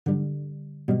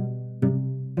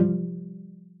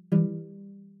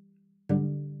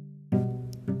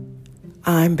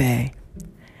I'm Bay,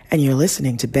 and you're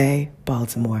listening to Bay,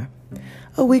 Baltimore,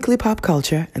 a weekly pop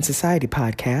culture and society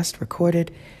podcast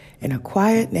recorded in a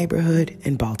quiet neighborhood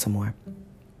in Baltimore.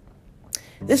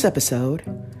 This episode,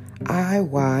 I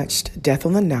watched Death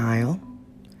on the Nile,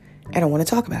 and I want to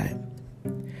talk about it.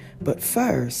 But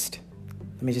first,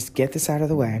 let me just get this out of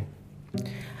the way.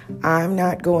 I'm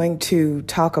not going to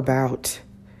talk about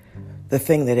the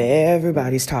thing that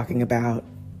everybody's talking about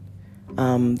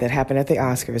that happened at the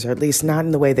Oscars, or at least not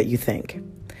in the way that you think.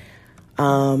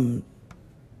 You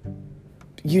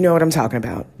know what I'm talking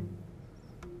about.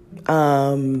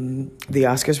 The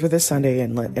Oscars were this Sunday,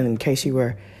 and in case you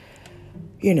were,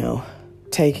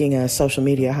 taking a social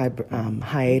media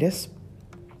hiatus,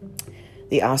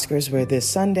 the Oscars were this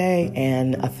Sunday,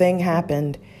 and a thing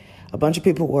happened. A bunch of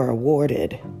people were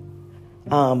awarded,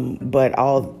 but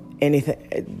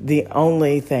the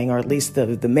only thing, or at least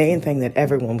the main thing that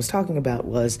everyone was talking about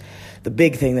was the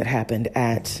big thing that happened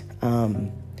at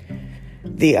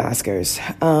the Oscars.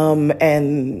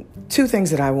 And two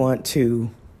things that I want to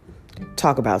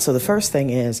talk about. So the first thing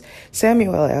is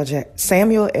Samuel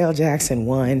L. Jackson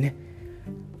won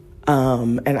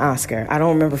an Oscar. I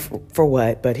don't remember for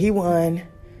what, but he won.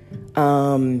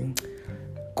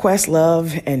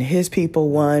 Questlove and his people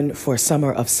won for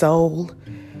Summer of Soul,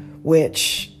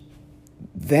 which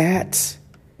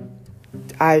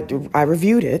I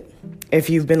reviewed it. If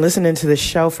you've been listening to this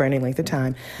show for any length of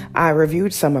time, I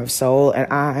reviewed Summer of Soul, and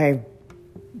I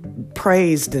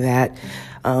praised that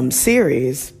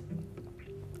series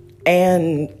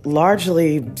and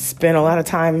largely spent a lot of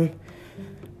time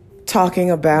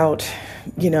talking about,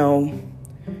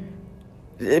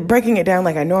 breaking it down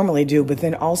like I normally do, but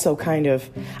then also kind of,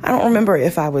 I don't remember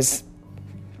if I was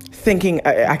thinking,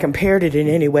 I compared it in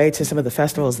any way to some of the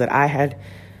festivals that I had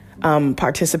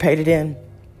participated in.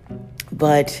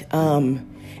 But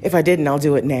if I didn't, I'll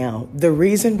do it now. The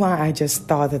reason why I just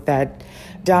thought that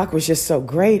doc was just so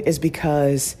great is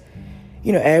because,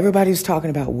 everybody was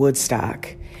talking about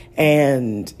Woodstock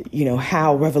and,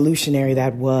 how revolutionary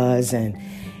that was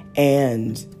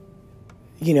and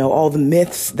all the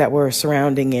myths that were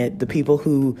surrounding it, the people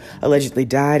who allegedly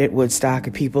died at Woodstock,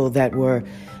 and people that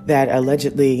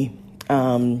allegedly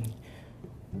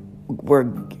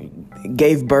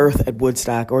gave birth at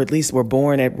Woodstock, or at least were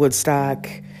born at Woodstock,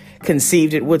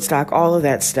 conceived at Woodstock, all of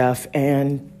that stuff.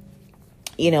 And,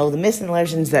 the myths and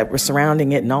legends that were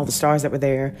surrounding it and all the stars that were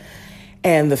there.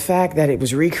 And the fact that it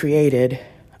was recreated,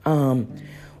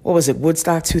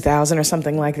 Woodstock 2000 or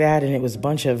something like that. And it was a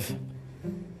bunch of,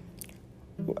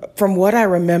 from what I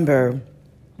remember,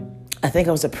 I think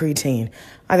I was a preteen.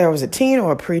 Either I was a teen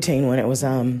or a preteen when it was,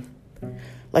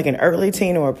 like an early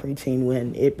teen or a preteen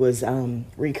when it was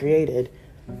recreated.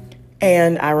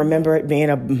 And I remember it being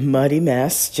a muddy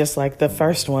mess, just like the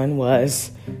first one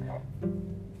was,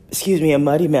 a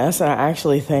muddy mess. I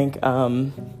actually think,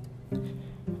 I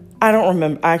don't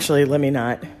remember, actually, let me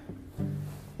not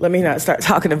start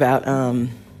talking about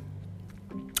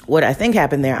what I think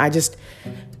happened there. I just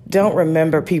don't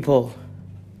remember people.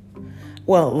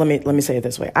 Well, let me say it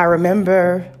this way. I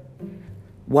remember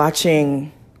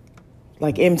watching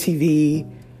like MTV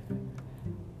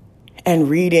and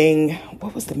reading,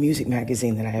 what was the music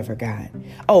magazine that I ever got?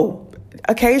 Oh,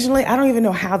 occasionally, I don't even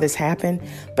know how this happened,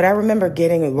 but I remember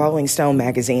getting a Rolling Stone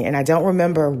magazine, and I don't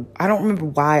remember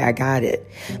why I got it.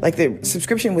 Like, the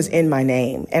subscription was in my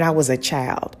name, and I was a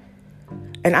child.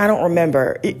 And I don't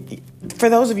remember it. For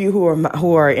those of you who are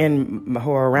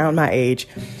around my age,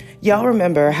 y'all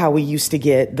remember how we used to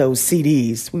get those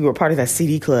CDs. We were part of that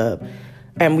CD club,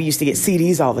 and we used to get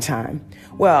CDs all the time.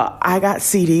 Well, I got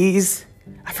CDs.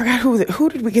 I forgot who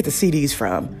did we get the CDs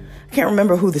from? I can't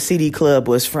remember who the CD club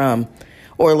was from,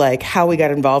 or like how we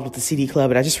got involved with the CD club.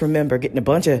 But I just remember getting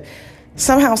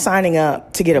somehow signing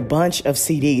up to get a bunch of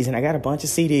CDs, and I got a bunch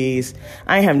of CDs.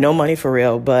 I didn't have no money for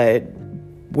real, but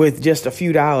with just a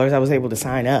few dollars, I was able to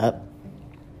sign up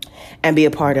and be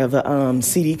a part of a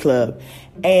CD club.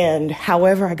 And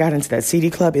however I got into that CD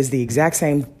club is the exact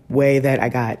same way that I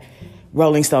got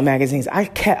Rolling Stone magazines.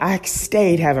 I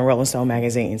stayed having Rolling Stone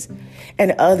magazines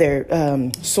and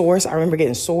other Source. I remember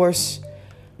getting Source.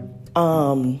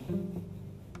 There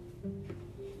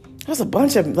was a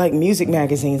bunch of like music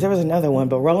magazines. There was another one,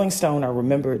 but Rolling Stone I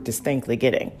remember distinctly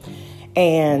getting.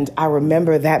 And I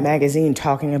remember that magazine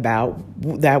talking about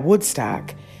that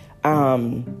Woodstock,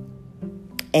 and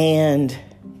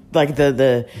like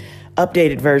the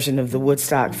updated version of the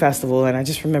Woodstock Festival. And I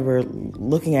just remember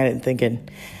looking at it and thinking,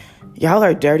 y'all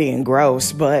are dirty and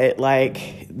gross. But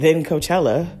like then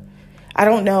Coachella, I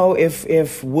don't know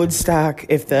if Woodstock,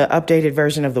 if the updated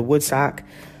version of the Woodstock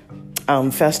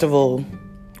Festival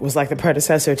was like the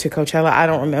predecessor to Coachella. I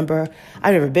don't remember.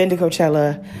 I've never been to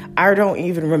Coachella. I don't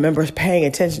even remember paying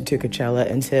attention to Coachella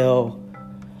until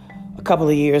a couple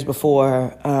of years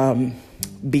before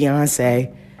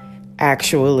Beyonce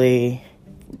actually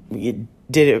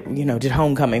did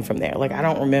Homecoming from there. Like, I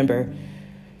don't remember.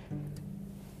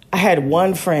 I had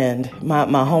one friend, my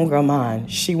homegirl Mon,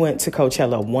 she went to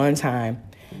Coachella one time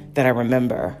that I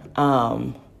remember.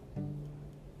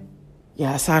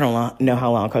 So I don't know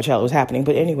how long Coachella was happening,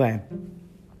 but anyway,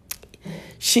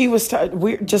 she was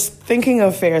we're just thinking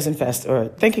of fairs and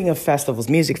thinking of festivals,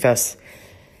 music fests,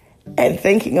 and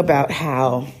thinking about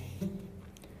how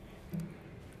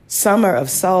Summer of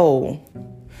Soul.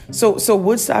 So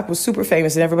Woodstock was super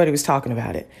famous and everybody was talking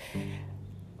about it,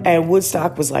 and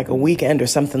Woodstock was like a weekend or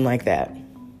something like that.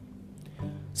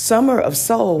 Summer of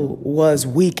Soul was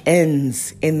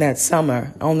weekends in that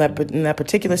summer, in that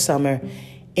particular summer.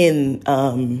 In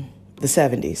the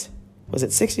 70s. Was it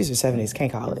 60s or 70s? Can't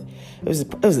call it. It was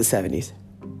the 70s.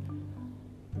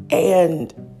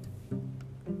 And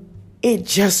it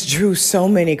just drew so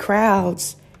many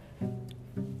crowds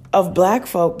of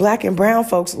black and brown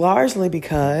folks, largely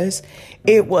because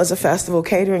it was a festival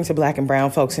catering to black and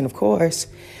brown folks. And of course,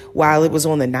 while it was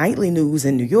on the nightly news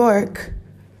in New York,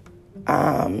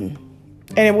 and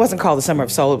it wasn't called the Summer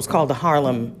of Soul, it was called the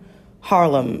Harlem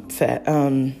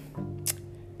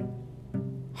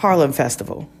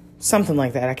Festival, something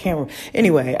like that. I can't remember.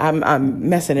 Anyway, I'm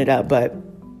messing it up, but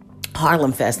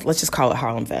Harlem Fest. Let's just call it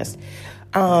Harlem Fest.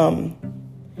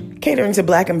 Catering to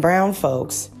black and brown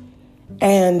folks,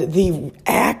 and the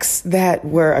acts that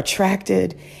were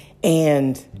attracted,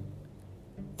 and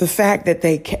the fact that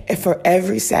they for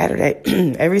every Saturday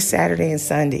and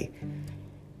Sunday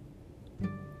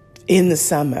in the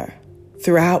summer,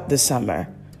 throughout the summer,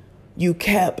 you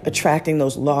kept attracting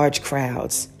those large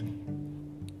crowds.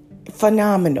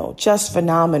 Phenomenal, just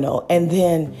phenomenal. And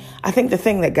then I think the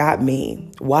thing that got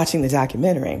me watching the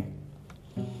documentary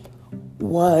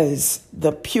was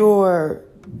the pure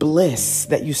bliss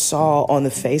that you saw on the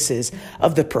faces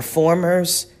of the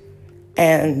performers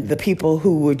and the people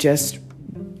who were just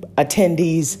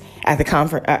attendees at the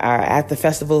conference, at the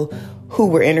festival, who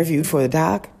were interviewed for the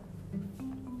doc.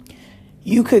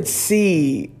 You could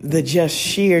see the just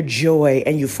sheer joy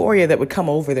and euphoria that would come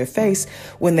over their face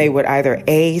when they would either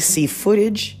see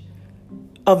footage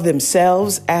of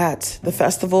themselves at the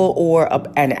festival or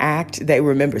an act they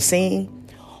remember seeing,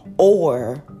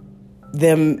 or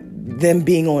them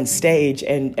being on stage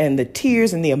and the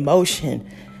tears and the emotion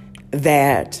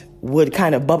that would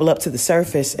kind of bubble up to the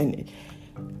surface. And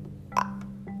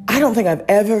I don't think I've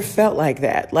ever felt like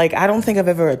that. Like, I don't think I've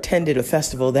ever attended a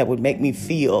festival that would make me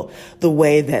feel the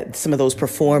way that some of those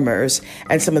performers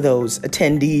and some of those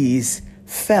attendees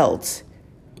felt,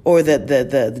 or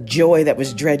the joy that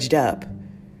was dredged up,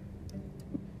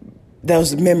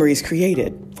 those memories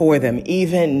created for them,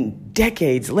 even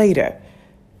decades later,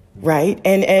 right?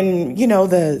 And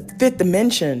the Fifth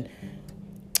Dimension,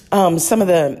 some of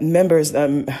the members,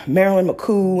 Marilyn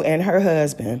McCoo and her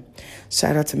husband,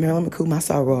 shout out to Marilyn McCoo, my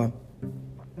soror.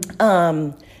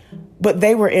 But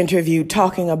they were interviewed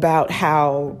talking about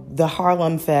how the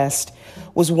Harlem Fest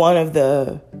was one of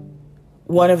the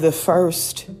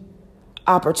first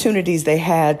opportunities they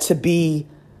had to be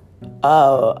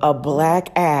a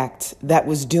black act that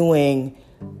was doing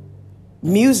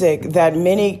music that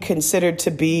many considered to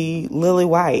be lily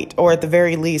white, or at the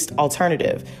very least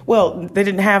alternative. Well, they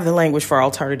didn't have the language for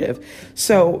alternative,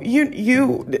 so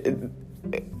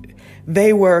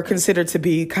they were considered to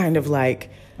be kind of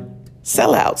like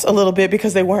sellouts a little bit,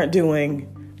 because they weren't doing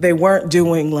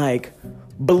like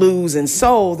blues and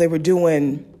soul. They were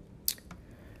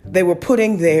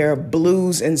putting their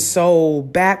blues and soul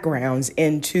backgrounds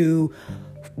into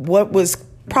what was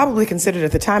probably considered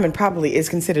at the time, and probably is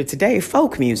considered today,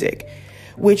 folk music,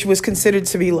 which was considered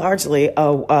to be largely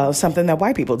something that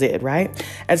white people did, right?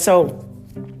 And so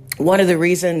one of the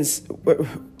reasons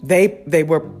they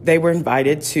were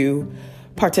invited to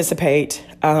participate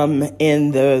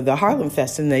in the Harlem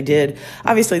Fest, and they did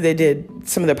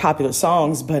some of their popular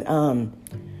songs, but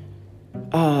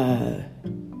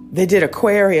they did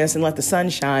Aquarius and Let the Sun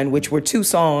Shine, which were two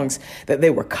songs that they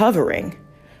were covering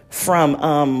from,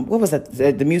 what was that,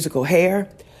 the musical Hair.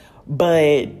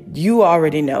 But you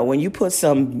already know, when you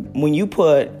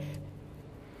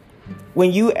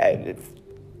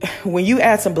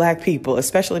add some black people,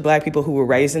 especially black people who were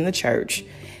raised in the church,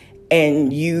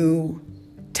 and you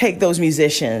take those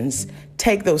musicians,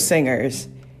 take those singers,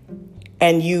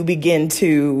 and you begin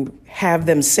to have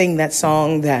them sing that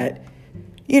song that,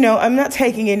 I'm not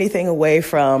taking anything away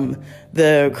from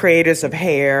the creators of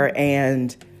Hair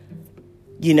and,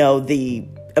 the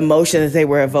emotion that they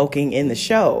were evoking in the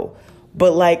show.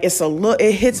 But like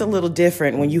it hits a little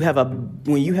different when you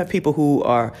have people who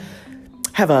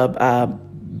have a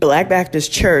Black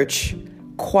Baptist church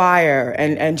choir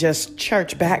and just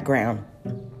church background.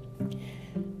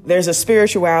 There's a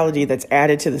spirituality that's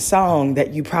added to the song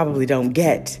that you probably don't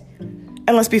get.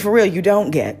 And let's be for real, you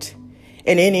don't get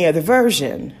in any other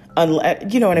version.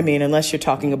 Unless, you know what I mean? Unless you're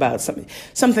talking about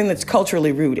something that's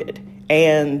culturally rooted.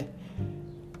 And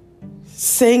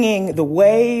singing the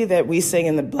way that we sing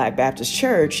in the Black Baptist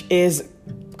Church is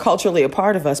culturally a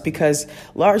part of us because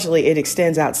largely it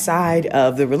extends outside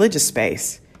of the religious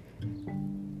space.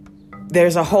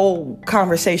 There's a whole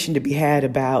conversation to be had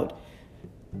about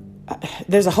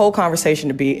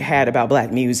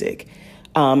Black music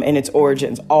and its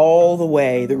origins all the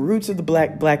way, the roots of the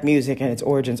black music and its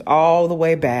origins all the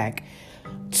way back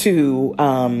to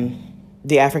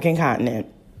the African continent.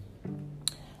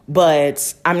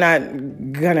 But I'm not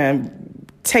gonna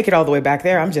take it all the way back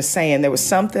there. I'm just saying there was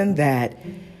something that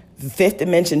the Fifth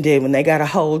Dimension did when they got a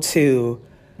hold to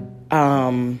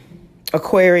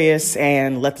Aquarius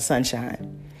and Let the Sun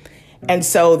Shine. And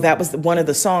so that was one of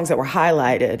the songs that were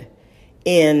highlighted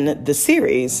in the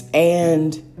series.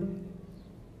 And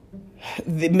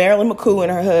Marilyn McCoo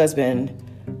and her husband,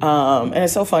 and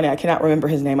it's so funny, I cannot remember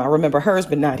his name. I remember hers,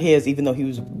 but not his, even though he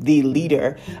was the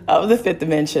leader of the Fifth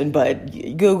Dimension. But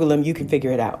Google him, you can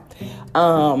figure it out.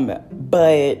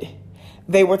 But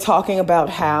they were talking about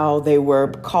how they were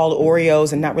called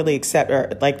Oreos and not really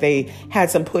they had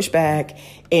some pushback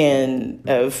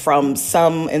from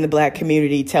some in the Black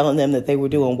community telling them that they were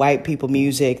doing white people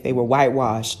music. They were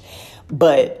whitewashed,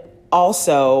 but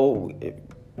also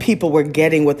people were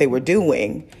getting what they were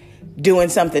doing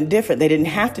something different. They didn't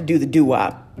have to do the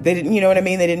doo-wop. They didn't, you know what I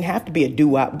mean? They didn't have to be a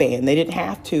doo-wop band. They didn't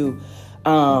have to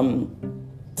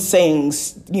sing,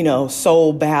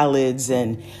 soul ballads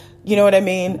and, you know what I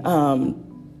mean?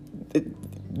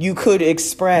 You could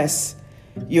express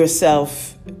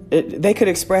yourself. They could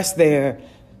express their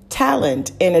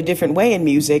talent in a different way in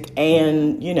music.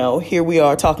 And, here we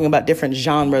are talking about different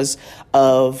genres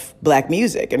of Black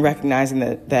music and recognizing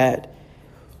that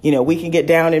we can get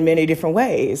down in many different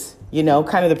ways, kind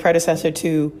of the predecessor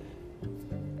to,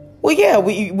 well, yeah,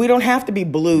 we don't have to be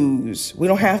blues. We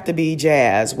don't have to be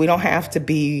jazz. We don't have to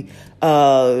be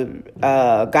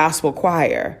gospel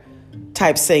choir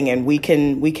type singing. We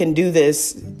can do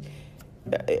this.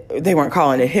 They weren't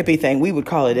calling it a hippie thing. We would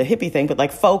call it a hippie thing, but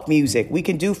like folk music. We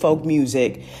can do folk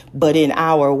music, but in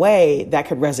our way that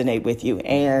could resonate with you.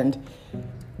 And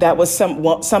that was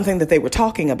something that they were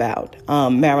talking about,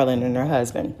 Marilyn and her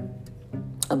husband,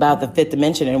 about the Fifth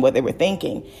Dimension and what they were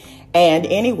thinking. And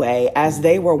anyway, as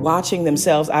they were watching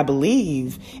themselves, I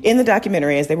believe, in the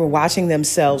documentary, as they were watching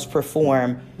themselves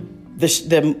perform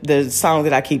the song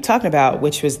that I keep talking about,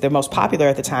 which was the most popular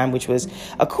at the time, which was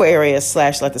Aquarius /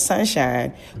 Let the Sun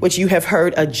Shine, which you have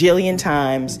heard a jillion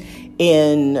times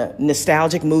in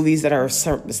nostalgic movies that are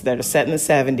set in the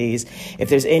 70s. If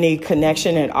there's any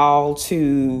connection at all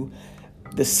to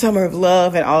the Summer of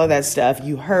Love and all of that stuff,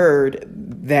 you heard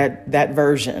that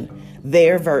version,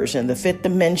 their version, the Fifth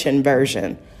Dimension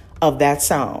version of that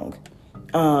song.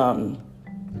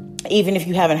 Even if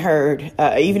you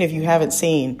haven't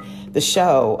seen the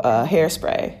show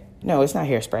Hairspray. No, it's not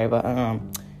Hairspray, but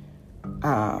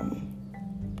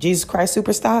Jesus Christ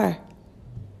Superstar.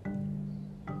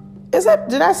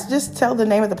 Did I just tell the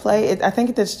name of the play? I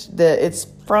think it's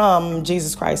from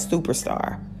Jesus Christ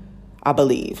Superstar, I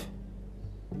believe.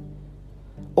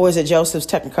 Or is it Joseph's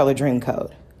Technicolor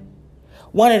Dreamcoat?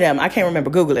 One of them, I can't remember.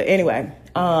 Google it. Anyway,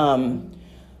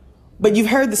 but you've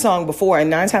heard the song before, and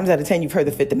 9 times out of 10, you've heard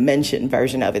the Fifth Dimension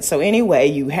version of it. So anyway,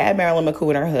 you had Marilyn McCoo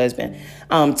and her husband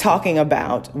talking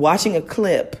about watching a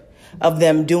clip of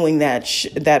them doing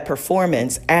that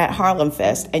performance at Harlem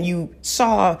Fest, and you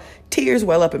saw tears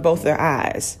well up in both their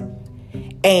eyes,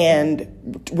 and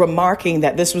remarking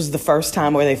that this was the first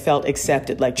time where they felt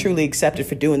accepted, like truly accepted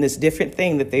for doing this different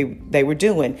thing that they were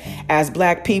doing as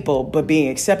Black people, but being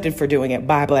accepted for doing it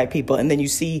by Black people. And then you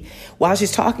see, while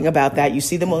she's talking about that, you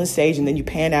see them on the stage, and then you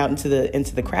pan out into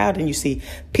the crowd, and you see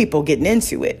people getting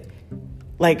into it,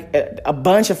 like a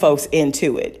bunch of folks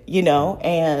into it,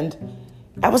 and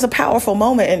that was a powerful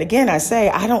moment. And again, I say,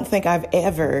 I don't think I've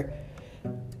ever,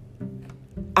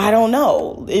 I don't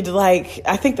know.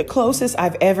 I think the closest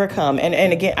I've ever come,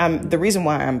 and again, the reason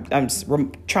why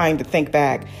I'm trying to think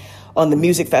back on the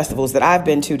music festivals that I've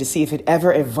been to see if it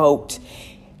ever evoked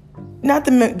not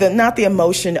the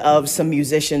emotion of some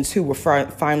musicians who were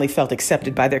finally felt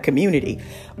accepted by their community,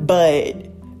 but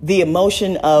the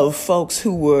emotion of folks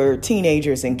who were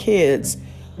teenagers and kids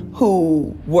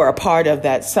who were a part of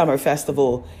that summer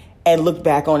festival and looked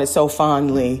back on it so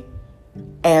fondly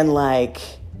and like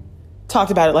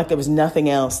talked about it like there was nothing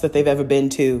else that they've ever been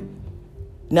to.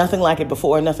 Nothing like it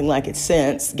before, nothing like it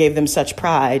since. Gave them such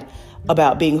pride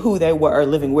about being who they were,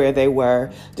 living where they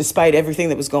were, despite everything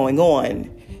that was going on.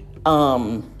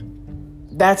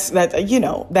 That's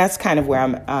kind of where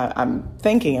I'm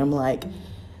thinking. I'm like,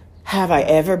 have I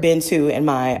ever been to in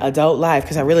my adult life?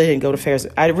 Because I really didn't go to fairs.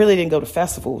 I really didn't go to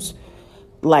festivals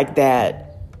like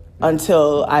that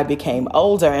until I became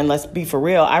older. And let's be for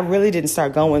real, I really didn't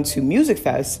start going to music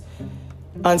fests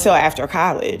until after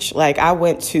college. Like, I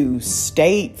went to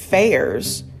state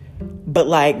fairs, but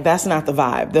like, that's not the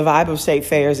vibe. The vibe of state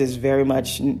fairs is very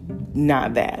much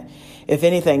not that. If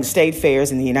anything, state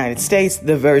fairs in the United States,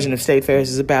 the version of state fairs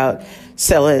is about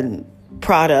selling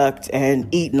product and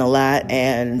eating a lot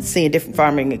and seeing different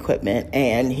farming equipment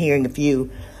and hearing a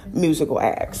few musical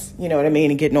acts, you know what I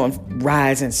mean? And getting on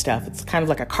rides and stuff. It's kind of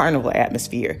like a carnival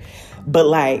atmosphere. But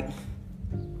like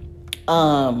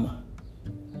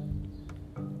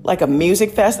a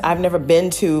music fest, I've never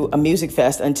been to a music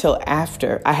fest until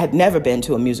after. I had never been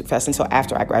to a music fest until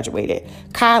after I graduated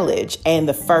college. And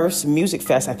the first music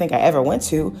fest I think I ever went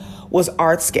to was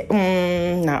Artscape.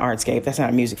 Not Artscape. That's not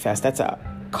a music fest. That's an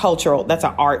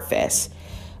art fest.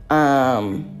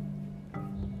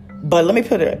 But let me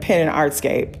put a pin in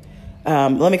Artscape.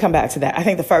 Let me come back to that. I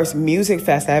think the first music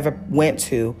fest I ever went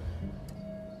to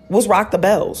was Rock the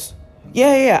Bells.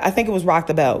 Yeah. I think it was Rock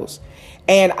the Bells.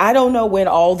 And I don't know when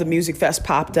all the music fests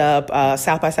popped up.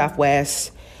 South by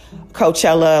Southwest,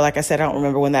 Coachella. Like I said, I don't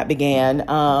remember when that began.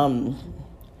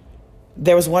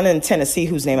 There was one in Tennessee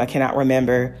whose name I cannot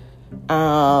remember.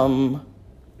 I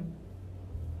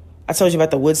told you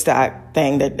about the Woodstock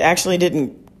thing that actually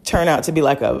didn't turn out to be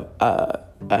like a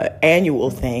annual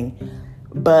thing,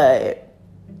 but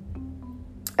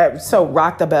so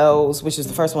Rock the Bells, which is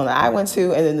the first one that I went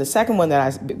to, and then the second one that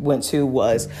I went to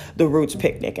was the Roots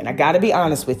Picnic. And I got to be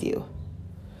honest with you,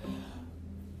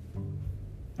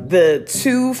 the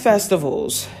two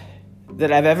festivals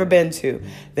that I've ever been to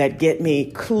that get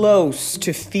me close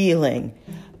to feeling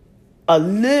a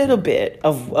little bit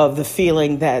of the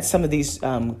feeling that some of these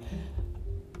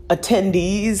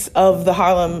attendees of the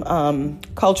Harlem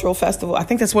Cultural Festival, I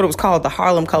think that's what it was called, the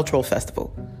Harlem Cultural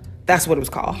Festival. That's what it was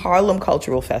called, Harlem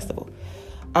Cultural Festival,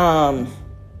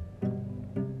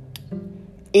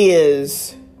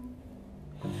 is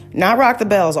not Rock the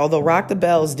Bells, although Rock the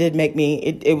Bells did make me,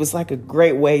 it was like a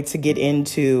great way to get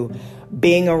into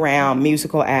being around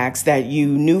musical acts that you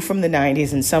knew from the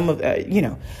 90s and some of,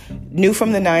 knew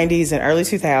from the 90s and early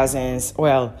 2000s,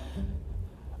 well,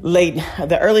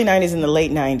 the early 90s and the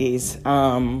late 90s.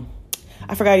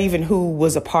 I forgot even who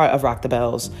was a part of Rock the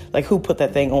Bells, like who put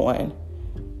that thing on.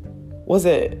 Was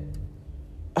it?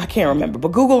 I can't remember,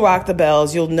 but Google Rock the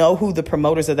Bells. You'll know who the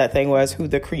promoters of that thing was, who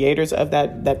the creators of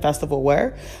that festival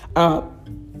were.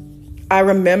 I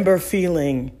remember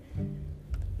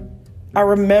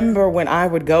when I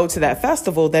would go to that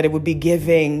festival that it would be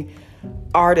giving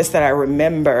artists that I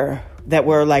remember that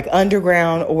were like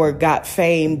underground or got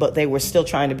fame, but they were still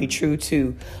trying to be true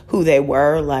to who they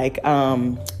were, like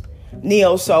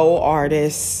neo soul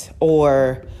artists,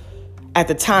 or at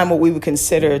the time what we would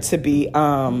consider to be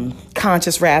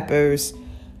conscious rappers.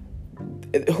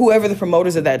 Whoever the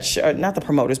promoters of that show, not the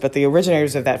promoters, but the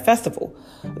originators of that festival,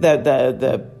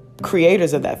 the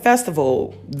creators of that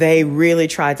festival, they really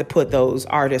tried to put those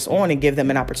artists on and give them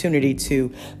an opportunity to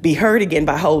be heard again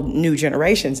by whole new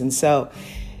generations. And so,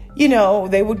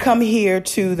 they would come here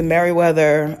to the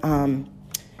Merriweather,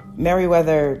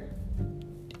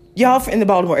 y'all in the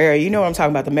Baltimore area, you know what I'm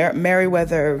talking about, the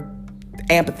Merriweather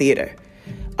Amphitheater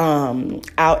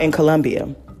out in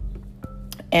Columbia,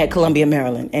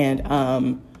 Maryland.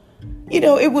 And,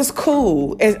 it was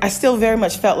cool. I still very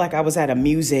much felt like I was at a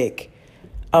music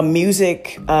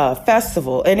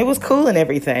festival, and it was cool and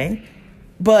everything.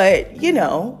 But,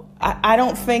 I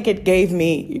don't think it gave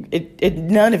me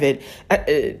none of it.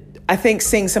 I think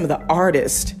seeing some of the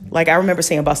artists, like I remember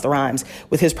seeing Busta Rhymes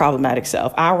with his Problematic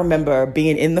Self. I remember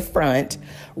being in the front,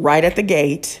 right at the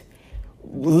gate.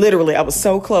 Literally, I was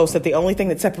so close that the only thing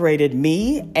that separated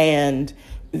me and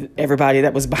everybody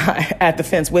that was at the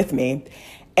fence with me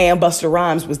and Busta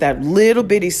Rhymes was that little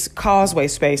bitty causeway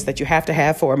space that you have to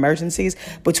have for emergencies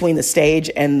between the stage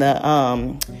and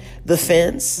the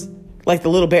fence. Like the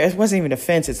little bear, it wasn't even a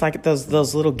fence. It's like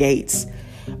those little gates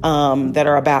that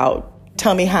are about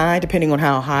tummy high, depending on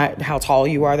how tall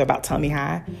you are. They're about tummy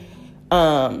high,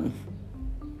 and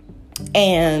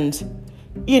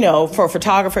for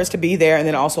photographers to be there, and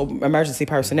then also emergency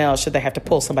personnel should they have to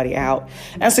pull somebody out.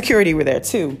 And security were there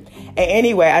too. And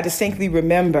anyway, I distinctly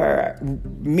remember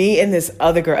me and this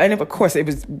other girl, and of course it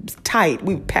was tight.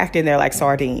 We packed in there like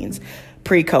sardines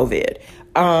pre-COVID.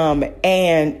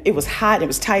 And it was hot, and it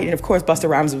was tight, and of course Busta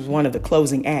Rhymes was one of the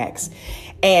closing acts.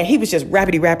 And he was just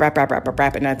rappity rap.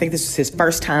 And I think this was his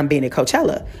first time being at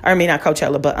Coachella. I mean, not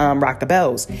Coachella, but Rock the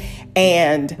Bells.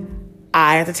 And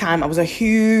at the time, I was a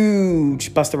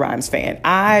huge Busta Rhymes fan. He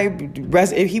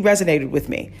resonated with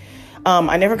me.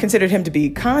 I never considered him to be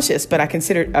conscious, but I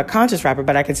considered a conscious rapper,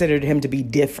 but I considered him to be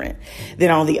different than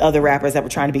all the other rappers that were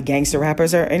trying to be gangster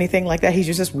rappers or anything like that. He's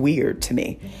just weird to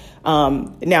me.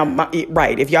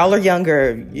 Right. If y'all are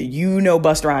younger,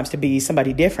 Busta Rhymes to be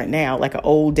somebody different now, like an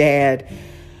old dad,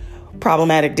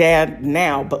 problematic dad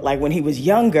now. But like when he was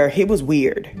younger, he was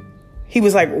weird. He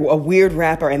was like a weird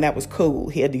rapper, and that was cool.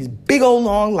 He had these big old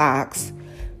long locks,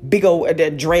 big old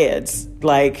dreads.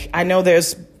 Like, I know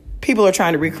there's people are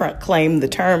trying to reclaim the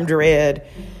term dread.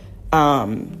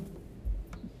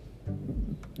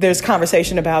 There's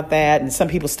conversation about that, and some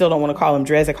people still don't want to call them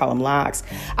dreads. They call them locks.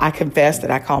 I confess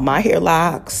that I call my hair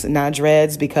locks, not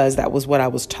dreads, because that was what I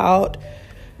was taught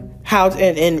how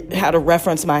to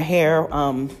reference my hair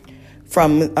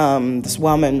from this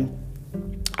woman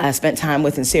I spent time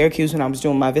with in Syracuse when I was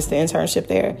doing my Vista internship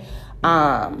there.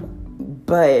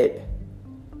 But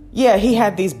yeah, he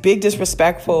had these big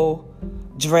disrespectful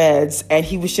dreads, and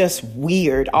he was just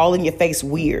weird, all in your face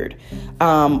weird.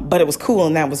 But it was cool,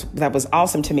 and that was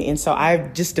awesome to me. And so I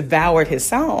just devoured his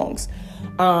songs.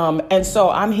 And so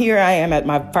I am at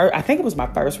I think it was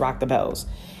my first Rock the Bells.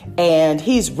 And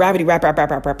he's rapping,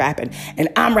 and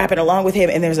I'm rapping along with him.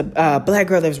 And there's a black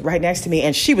girl that was right next to me,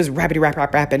 and she was rapping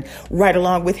right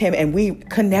along with him. And we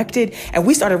connected, and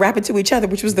we started rapping to each other,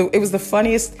 which was it was the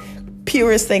funniest,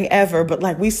 purest thing ever. But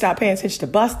like, we stopped paying attention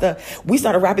to Busta. We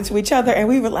started rapping to each other, and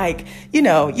we were like, you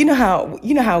know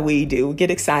how we do, get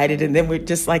excited, and then we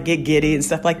just like get giddy and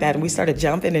stuff like that. And we started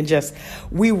jumping, and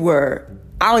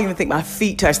I don't even think my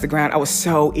feet touched the ground. I was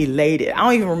so elated. I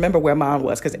don't even remember where mine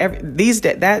was, because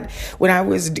when I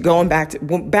was going back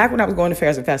when I was going to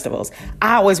fairs and festivals,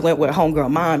 I always went with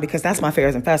homegirl mine, because that's my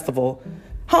fairs and festival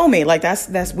homie. Like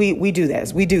that's we do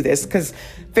this because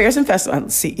fairs and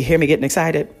festivals. See, you hear me getting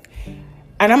excited.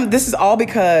 And this is all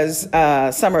because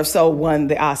Summer of Soul won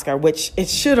the Oscar, which it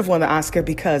should have won the Oscar,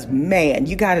 because, man,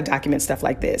 you got to document stuff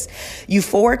like this.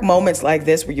 Euphoric moments like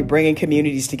this where you're bringing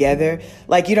communities together,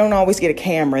 like, you don't always get a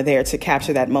camera there to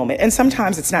capture that moment. And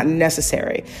sometimes it's not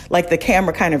necessary. Like, the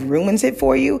camera kind of ruins it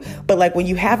for you. But, like, when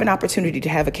you have an opportunity to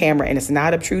have a camera and it's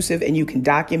not obtrusive and you can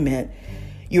document,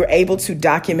 you're able to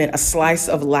document a slice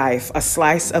of life, a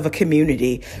slice of a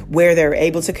community where they're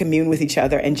able to commune with each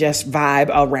other and just vibe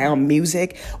around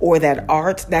music or that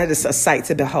art. That is a sight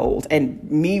to behold. And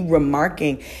me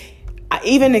remarking,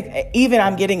 even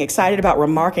I'm getting excited about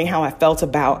remarking how I felt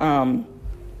about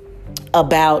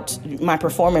my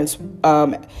performance,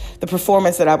 the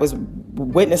performance that I was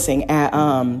witnessing at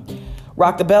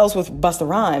Rock the Bells with Busta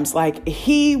Rhymes. Like,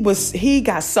 he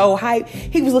got so hyped.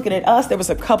 He was looking at us. There was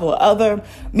a couple of other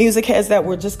music heads that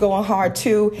were just going hard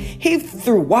too. He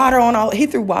threw water on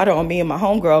me and my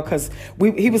homegirl, because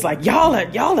he was like, y'all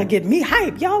are getting me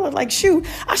hyped. Y'all are like, shoot,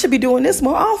 I should be doing this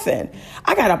more often.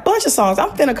 I got a bunch of songs.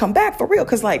 I'm finna come back for real.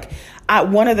 Cause like,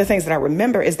 one of the things that I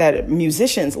remember is that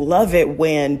musicians love it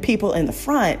when people in the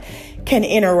front can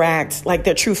interact, like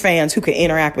they're true fans who can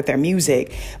interact with their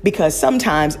music, because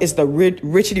sometimes it's the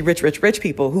rich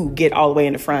people who get all the way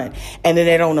in the front, and then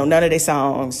they don't know none of their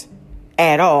songs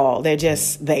at all. They're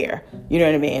just there. You know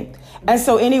what I mean? And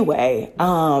so anyway,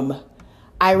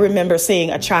 I remember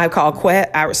seeing A Tribe Called Quest.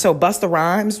 So Busta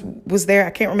Rhymes was there. I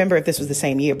can't remember if this was the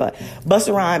same year, but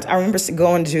Busta Rhymes, I remember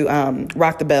going to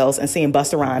Rock the Bells and seeing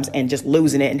Busta Rhymes and just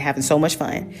losing it and having so much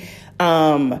fun.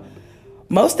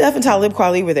 Mos Def and Talib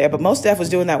Kweli were there, but Mos Def was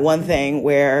doing that one thing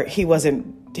where it was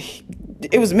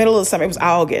middle of the summer. It was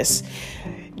August.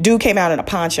 Dude came out in a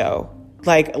poncho,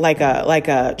 like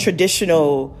a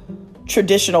traditional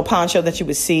poncho that you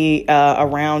would see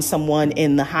around someone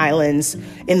in the highlands,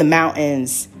 in the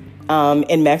mountains,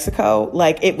 in Mexico.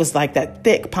 Like, it was like that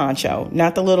thick poncho,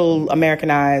 not the little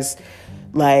Americanized,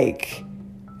 like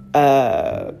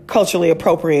culturally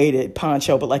appropriated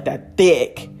poncho, but like that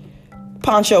thick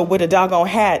poncho with a doggone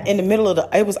hat in the middle of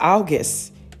it was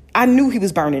August. I knew he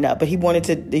was burning up, but he wanted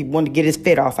to get his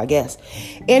fit off, I guess.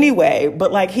 Anyway,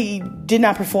 but like, he did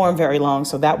not perform very long,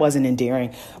 so that wasn't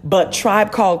endearing. But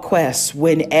Tribe Called Quest,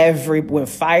 when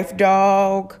Phife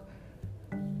Dawg,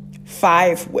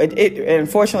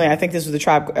 unfortunately, I think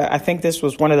this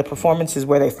was one of the performances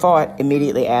where they fought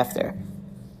immediately after.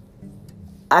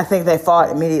 I think they fought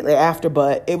immediately after,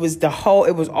 but it was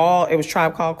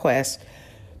Tribe Called Quest.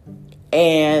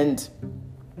 And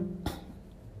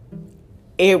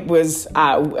it was,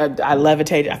 I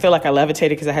levitated. I feel like I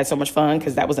levitated because I had so much fun,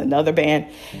 because that was another band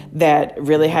that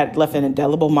really had left an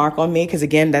indelible mark on me. Because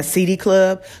again, that CD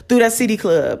club, through that CD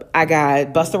club, I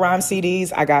got Busta Rhymes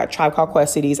CDs, I got Tribe Called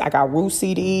Quest CDs, I got Roots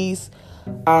CDs,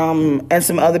 and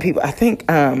some other people. I think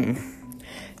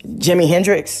Jimi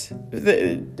Hendrix,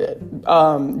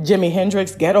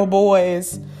 Ghetto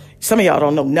Boys. Some of y'all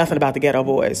don't know nothing about the Ghetto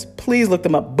Boys. Please look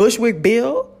them up. Bushwick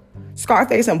Bill,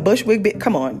 Scarface and Bushwick Bill.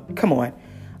 Come on.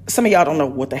 Some of y'all don't know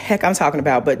what the heck I'm talking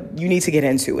about, but you need to get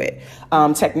into it.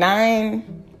 Tech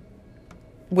Nine,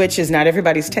 which is not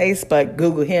everybody's taste, but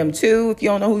Google him too if you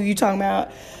don't know who you're talking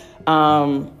about.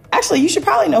 Actually, you should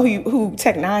probably know who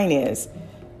Tech Nine is.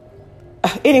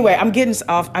 Anyway, I'm getting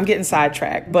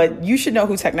sidetracked, but you should know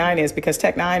who Tech Nine is, because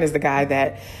Tech Nine is the guy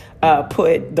that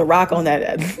put The Rock on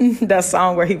that that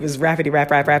song where he was rapping,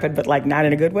 but like not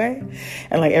in a good way,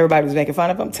 and like everybody was making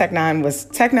fun of him. Thank Tech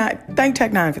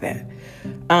Nine for that.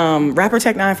 Rapper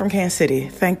Tech Nine from Kansas City.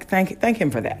 Thank him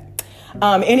for that.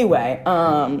 Anyway,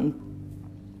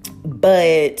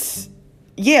 but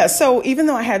yeah. So even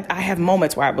though I have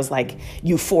moments where I was like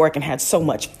euphoric and had so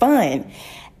much fun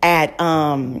at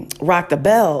Rock the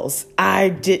Bells,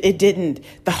 the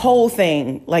whole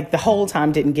thing, like the whole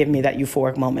time, didn't give me that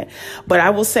euphoric moment. But I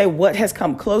will say what has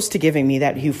come close to giving me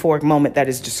that euphoric moment that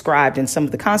is described in some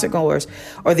of the concert goers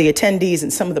or the attendees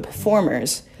and some of the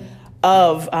performers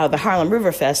of the Harlem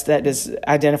River Fest that is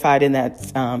identified in that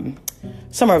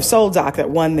Summer of Soul doc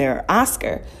that won their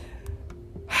Oscar.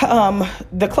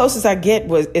 The closest I get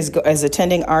is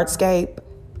attending Artscape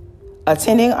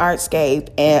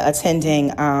and attending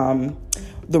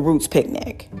the Roots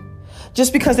picnic,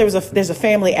 just because there's a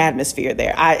family atmosphere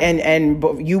there. And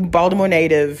you Baltimore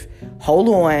native, hold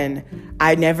on.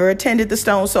 I never attended the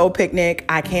Stone Soul picnic.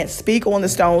 I can't speak on the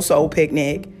Stone Soul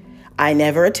picnic. I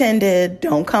never attended.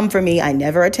 Don't come for me. I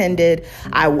never attended.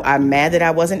 I'm mad that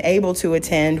I wasn't able to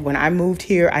attend. When I moved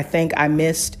here, I think I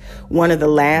missed one of the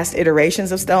last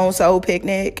iterations of Stone Soul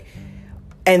picnic.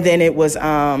 And then it was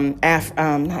not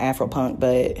Afropunk,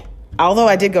 but although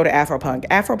I did go to Afropunk.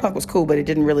 Afropunk was cool, but it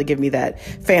didn't really give me that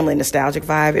family nostalgic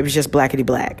vibe. It was just blackety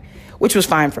black, which was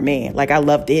fine for me. Like, I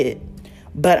loved it.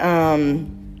 But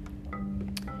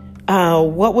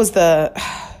what was the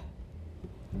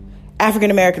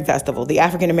African American Festival? The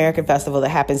African American Festival that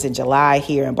happens in July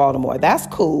here in Baltimore. That's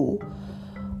cool.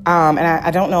 And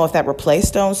I don't know if that replaced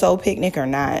Stone Soul Picnic or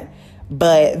not.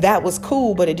 But that was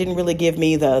cool, but it didn't really give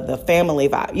me the family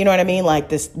vibe. You know what I mean? Like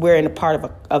this, we're in a part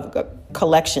of a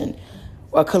collection,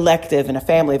 a collective, and a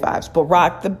family vibes. But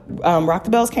Rock the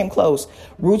Bells came close.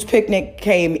 Roots Picnic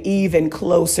came even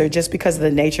closer, just because of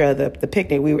the nature of the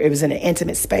picnic. It was in an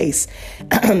intimate space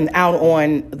out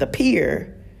on the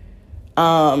pier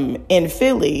in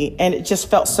Philly, and it just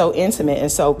felt so intimate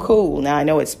and so cool. Now I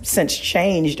know it's since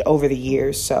changed over the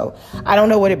years, so I don't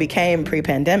know what it became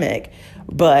pre-pandemic.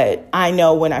 But I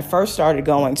know when I first started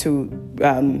going to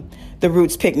the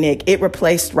Roots Picnic, it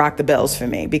replaced Rock the Bells for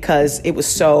me, because it was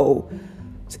the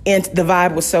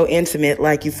vibe was so intimate.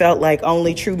 Like, you felt like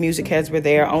only true music heads were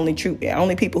there, only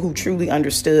people who truly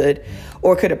understood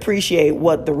or could appreciate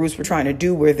what the Roots were trying to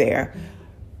do were there.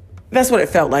 That's what it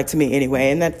felt like to me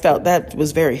anyway, and that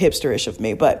was very hipsterish of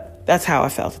me, but that's how I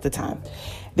felt at the time.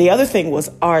 The other thing was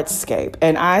Artscape,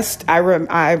 and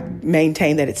I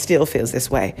maintain that it still feels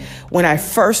this way. When I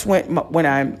first went,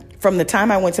 from the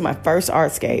time I went to my first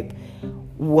Artscape,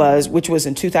 which was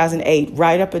in 2008,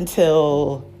 right up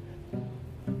until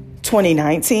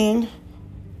 2019,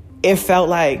 it felt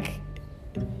like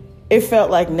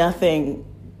nothing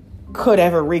could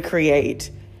ever recreate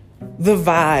the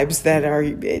vibes that are.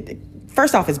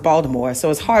 First off, it's Baltimore, so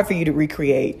it's hard for you to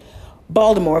recreate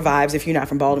Baltimore vibes if you're not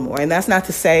from Baltimore. And that's not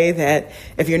to say that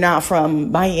if you're not from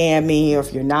Miami, or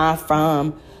if you're not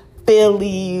from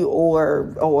Philly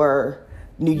or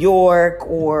New York,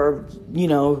 or,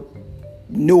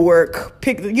 Newark,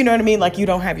 you know what I mean? Like, you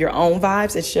don't have your own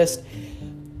vibes. It's just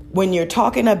when you're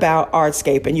talking about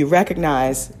Artscape and you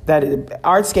recognize that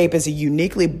Artscape is a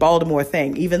uniquely Baltimore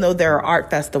thing, even though there are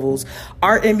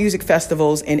art and music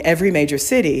festivals in every major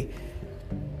city,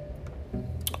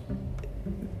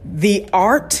 the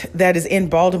art that is in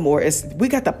Baltimore we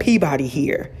got the Peabody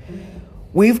here.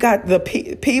 We've got the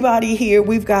Peabody here.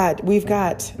 We've got,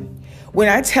 when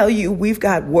I tell you, we've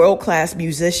got world-class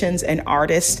musicians and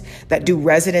artists that do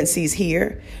residencies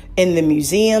here, in the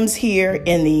museums here,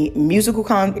 in the musical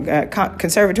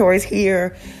conservatories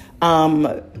here.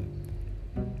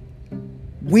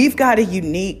 We've got a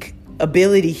unique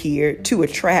ability here to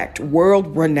attract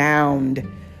world-renowned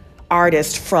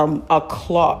artists from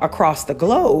across the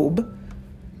globe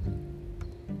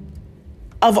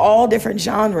of all different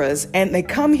genres. And they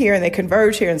come here and they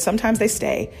converge here, and sometimes they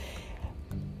stay.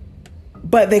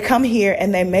 But they come here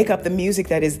and they make up the music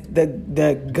that is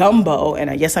the gumbo.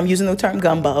 And yes, I'm using the term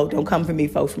gumbo. Don't come for me,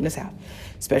 folks from the South,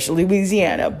 especially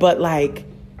Louisiana. But like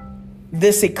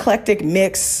this eclectic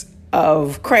mix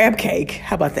of crab cake,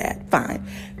 how about that? Fine.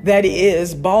 That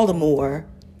is Baltimore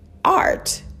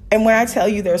art. And when I tell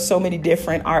you there are so many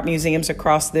different art museums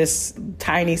across this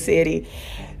tiny city,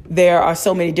 there are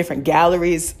so many different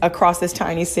galleries across this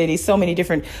tiny city,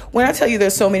 when I tell you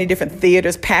there's so many different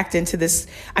theaters packed into this,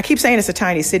 I keep saying it's a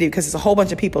tiny city because it's a whole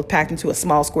bunch of people packed into a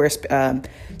small square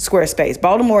space.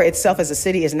 Baltimore itself as a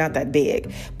city is not that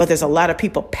big, but there's a lot of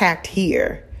people packed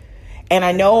here. And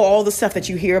I know all the stuff that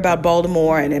you hear about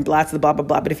Baltimore and lots of the blah, blah,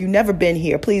 blah. But if you've never been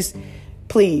here, please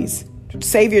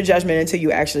save your judgment until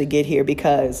you actually get here.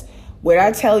 Because what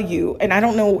I tell you, and I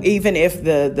don't know even if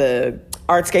the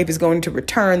artscape is going to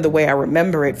return the way I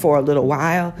remember it for a little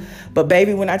while. But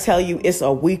baby, when I tell you it's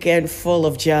a weekend full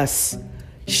of just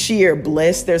sheer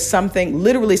bliss, there's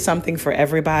literally something for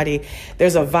everybody.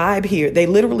 There's a vibe here. They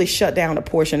literally shut down a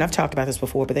portion. I've talked about this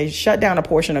before, but they shut down a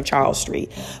portion of Charles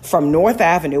Street from North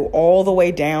Avenue all the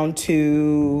way down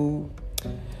to,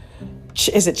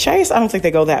 is it Chase? I don't think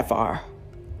they go that far.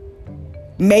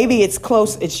 Maybe it's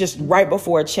close. It's just right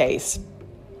before Chase.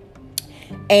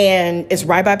 And it's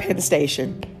right by Penn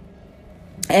Station.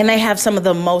 And they have some of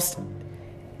the most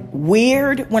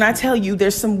weird, when I tell you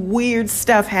there's some weird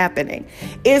stuff happening.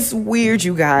 It's weird,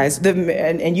 you guys.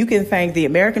 And you can thank the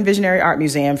American Visionary Art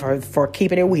Museum for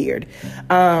keeping it weird.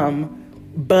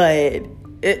 But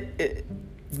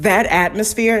that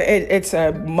atmosphere, it's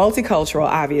a multicultural,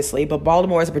 obviously, but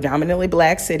Baltimore is a predominantly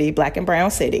black city, black and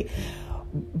brown city.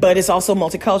 But it's also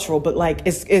multicultural. But like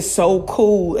it's so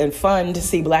cool and fun to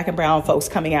see black and brown folks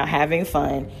coming out having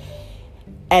fun.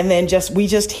 And then we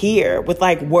just here with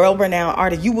like world-renowned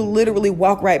artists. You will literally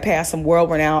walk right past some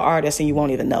world-renowned artists and you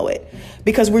won't even know it.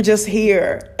 Because we're just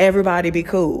here. Everybody be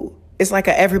cool. It's like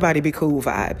a everybody be cool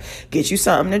vibe. Get you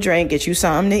something to drink, get you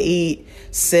something to eat,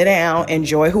 sit down,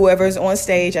 enjoy whoever's on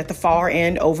stage at the far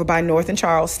end over by North and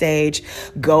Charles stage.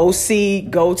 Go to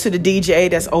the DJ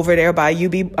that's over there by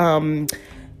UB,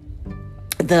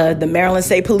 the Maryland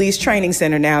State Police Training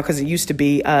Center now, because it used to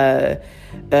be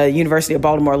University of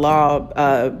Baltimore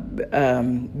Law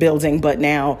building, but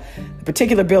now the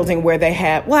particular building where they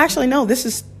have, well, actually, no, this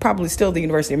is probably still the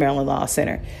University of Maryland Law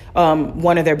Center,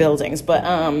 one of their buildings,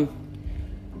 but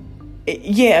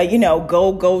yeah,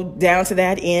 go down to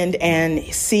that end and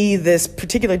see this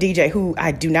particular DJ who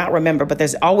I do not remember, but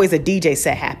there's always a DJ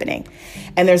set happening.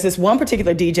 And there's this one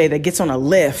particular DJ that gets on a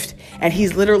lift and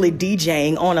he's literally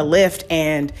DJing on a lift.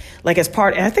 And like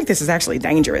and I think this is actually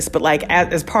dangerous, but like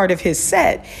as part of his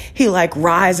set, he like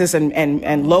rises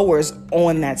and lowers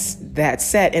on that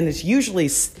set. And he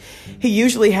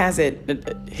usually has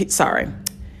it,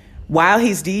 while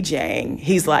he's DJing,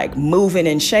 he's like moving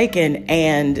and shaking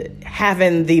and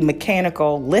having the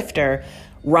mechanical lifter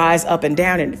rise up and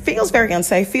down. And it feels very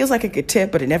unsafe, feels like it could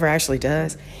tip, but it never actually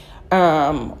does.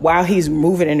 While he's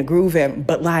moving and grooving.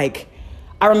 But like,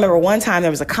 I remember one time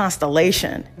there was a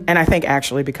Constellation, and I think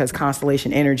actually because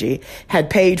Constellation Energy had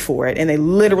paid for it, and they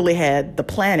literally had the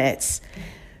planets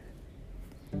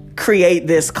create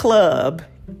this club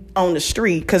on the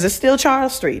street, because it's still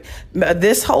Charles Street.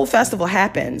 This whole festival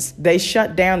happens. They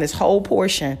shut down this whole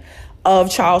portion of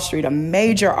Charles Street, a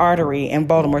major artery in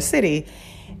Baltimore City.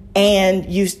 And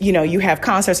you have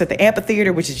concerts at the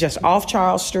amphitheater, which is just off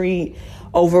Charles Street.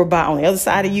 Over by on the other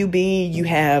side of UB, you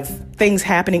have things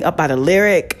happening up by the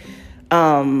Lyric. Is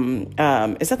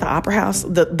that the Opera House?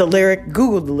 The Lyric.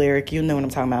 Google the Lyric. You'll know what I'm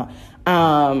talking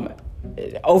about.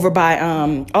 Over by,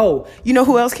 you know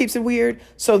who else keeps it weird?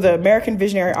 So the American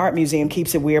Visionary Art Museum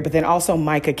keeps it weird, but then also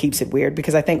MICA keeps it weird,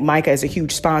 because I think MICA is a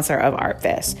huge sponsor of Art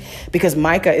Fest, because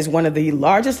MICA is one of the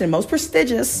largest and most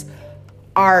prestigious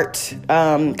art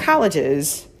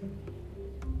colleges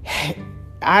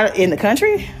in the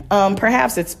country.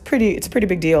 Perhaps it's a pretty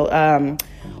big deal.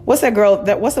 What's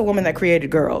the woman that created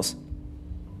Girls?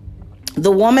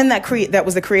 The woman that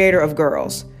was the creator of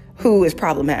Girls, who is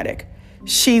problematic.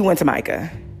 She went to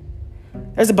MICA.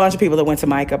 There's a bunch of people that went to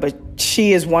MICA, but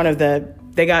she is one of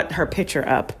they got her picture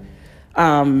up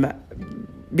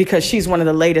because she's one of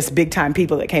the latest big time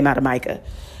people that came out of MICA.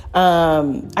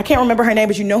 I can't remember her name,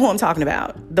 but you know who I'm talking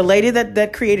about. The lady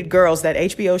that created Girls, that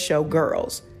HBO show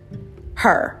Girls.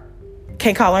 Her.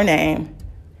 Can't call her name,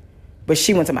 but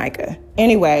she went to MICA.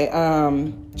 Anyway,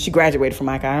 she graduated from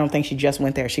MICA. I don't think she just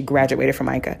went there. She graduated from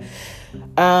MICA.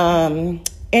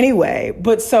 Anyway,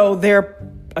 but so they're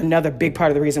another big part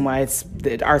of the reason why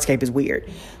the Artscape is weird.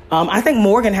 I think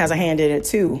Morgan has a hand in it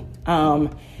too.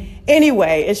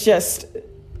 Anyway, it's just,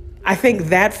 I think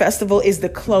that festival is the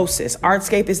closest.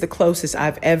 Artscape is the closest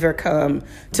I've ever come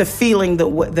to feeling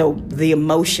the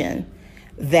emotion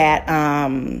that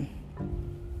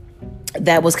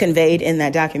that was conveyed in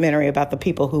that documentary about the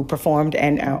people who performed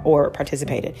and or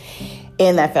participated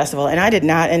in that festival. And I did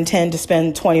not intend to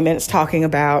spend 20 minutes talking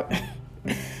about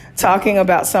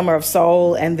Summer of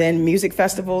Soul and then music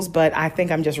festivals, but I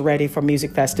think I'm just ready for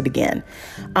Music Fest to begin.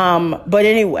 But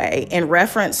anyway, in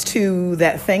reference to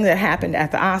that thing that happened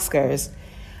at the Oscars,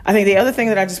 I think the other thing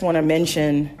that I just want to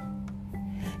mention,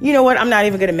 you know what, I'm not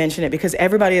even going to mention it because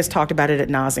everybody has talked about it ad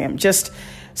nauseum. Just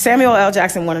Samuel L.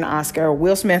 Jackson won an Oscar.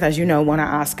 Will Smith, as you know, won an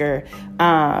Oscar.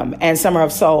 And Summer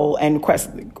of Soul and Quest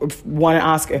won an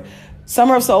Oscar.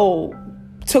 Summer of Soul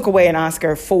took away an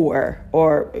Oscar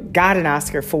got an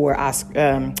Oscar for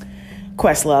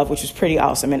Questlove, which was pretty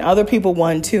awesome. And other people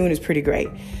won too, and it's pretty great.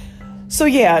 So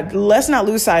yeah, let's not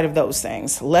lose sight of those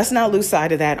things. Let's not lose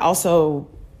sight of that. Also,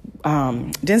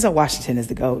 Denzel Washington is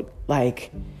the GOAT.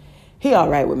 Like, he all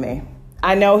right with me.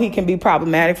 I know he can be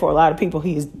problematic for a lot of people.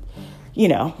 He's, you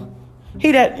know,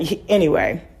 he got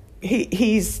a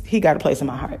place in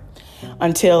my heart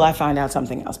until I find out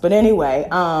something else. But anyway,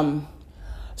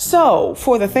 so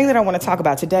for the thing that I want to talk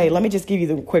about today, let me just give you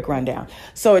the quick rundown.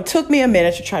 So it took me a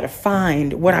minute to try to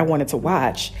find what I wanted to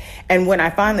watch. And when I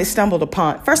finally stumbled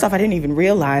upon, first off, I didn't even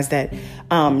realize that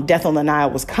Death on the Nile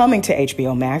was coming to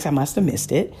HBO Max. I must have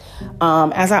missed it,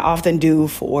 as I often do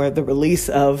for the release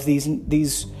of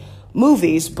these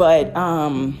movies. But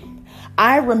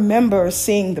I remember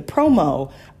seeing the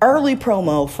early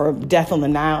promo for Death on the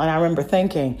Nile. And I remember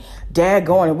thinking,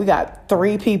 daggone it, we got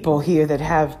 3 people here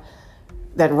that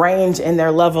range in their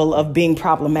level of being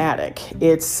problematic.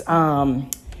 It's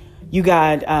you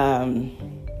got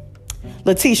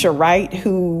Letitia Wright,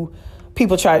 who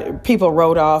people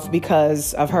wrote off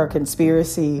because of her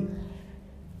COVID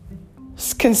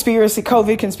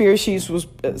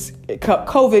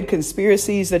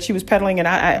conspiracies that she was peddling. And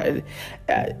I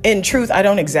in truth, I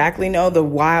don't exactly know the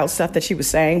wild stuff that she was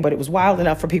saying, but it was wild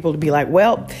enough for people to be like,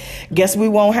 well, guess we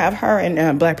won't have her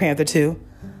in Black Panther 2.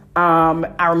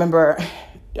 I remember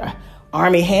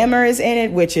Armie Hammer is in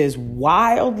it, which is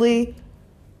wildly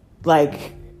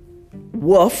like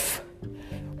woof.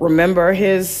 Remember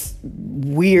his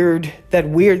weird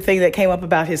thing that came up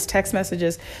about his text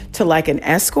messages to like an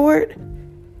escort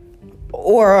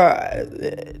where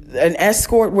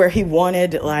he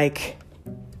wanted like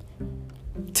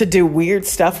to do weird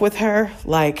stuff with her,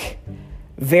 like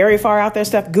very far out there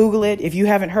stuff. Google it if you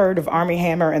haven't heard of Armie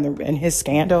Hammer and his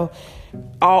scandal.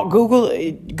 Google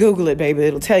it, baby.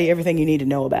 It'll tell you everything you need to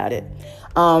know about it.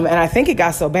 And I think it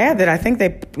got so bad that I think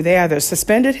they either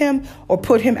suspended him or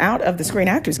put him out of the Screen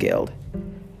Actors Guild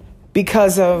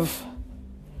because of,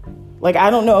 like, I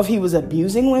don't know if he was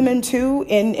abusing women too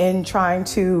in trying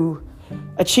to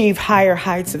achieve higher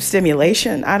heights of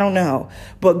stimulation. I don't know,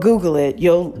 but Google it.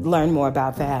 You'll learn more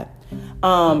about that.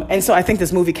 And so I think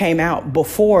this movie came out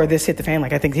before this hit the fan.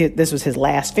 Like, I think this was his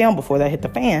last film before that hit the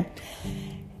fan.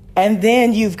 And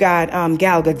then you've got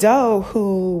Gal Gadot,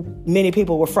 who many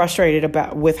people were frustrated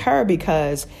with her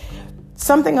because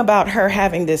something about her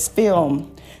having this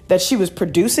film that she was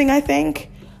producing, I think,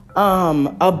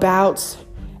 about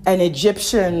an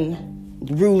Egyptian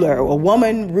ruler, a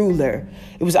woman ruler.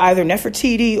 It was either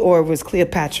Nefertiti or it was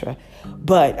Cleopatra.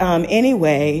 But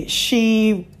anyway,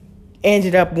 she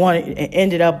ended up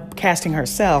casting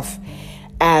herself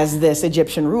as this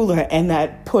Egyptian ruler, and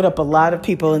that put up a lot of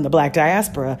people in the Black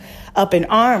diaspora up in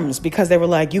arms because they were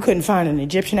like, you couldn't find an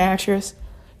Egyptian actress,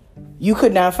 you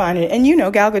could not find it. And you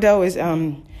know, Gal Gadot is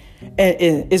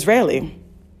Israeli,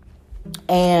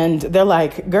 and they're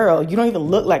like, girl, you don't even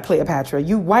look like Cleopatra.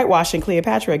 You whitewashing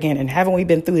Cleopatra again, and haven't we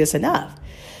been through this enough?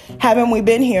 Haven't we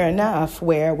been here enough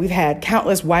where we've had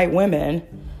countless white women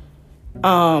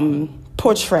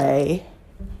portray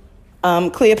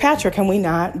Cleopatra? Can we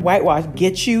not whitewash?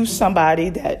 Get you somebody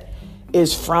that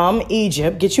is from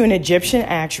Egypt. Get you an Egyptian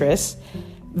actress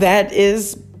that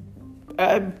is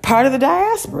part of the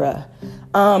diaspora.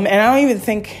 And I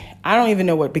don't even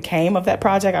know what became of that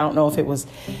project. I don't know if it was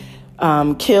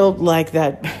killed like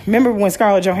that. Remember when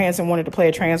Scarlett Johansson wanted to play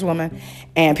a trans woman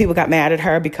and people got mad at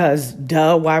her because,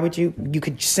 why would you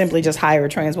could simply just hire a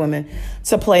trans woman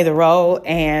to play the role.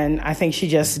 And I think she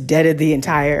just deaded the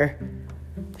entire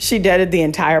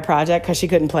project because she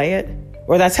couldn't play it.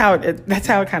 Or that's how it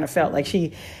kind of felt. Like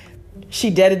she she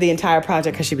deaded the entire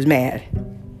project because she was mad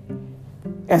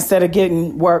instead of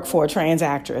getting work for a trans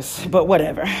actress. But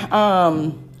whatever.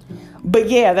 But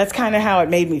yeah, that's kind of how it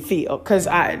made me feel, because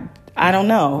I don't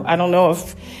know. I don't know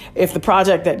if the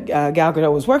project that Gal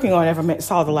Gadot was working on ever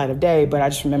saw the light of day, but I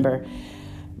just remember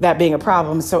that being a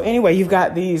problem. So anyway, you've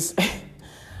got these,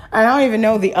 I don't even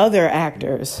know the other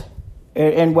actors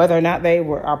and whether or not they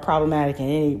are problematic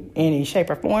in any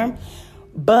shape or form.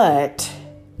 But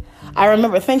I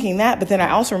remember thinking that, but then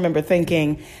I also remember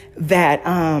thinking that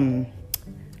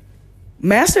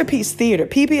Masterpiece Theater,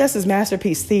 PBS's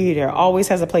Masterpiece Theater always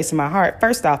has a place in my heart.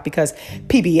 First off, because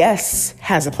PBS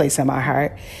has a place in my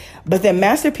heart. But then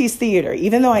Masterpiece Theater,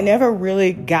 even though I never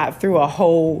really got through a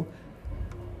whole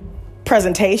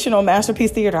presentation on Masterpiece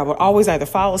Theater, I would always either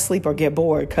fall asleep or get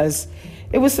bored because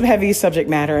it was some heavy subject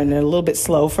matter and a little bit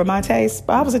slow for my taste.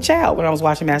 But I was a child when I was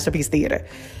watching Masterpiece Theater.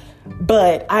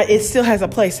 But it still has a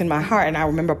place in my heart. And I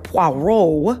remember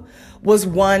Poirot was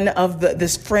one of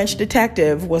this French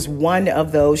detective was one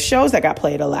of those shows that got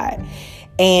played a lot.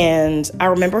 And I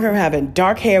remember him having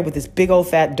dark hair with this big old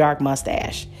fat dark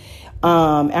mustache.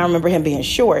 I remember him being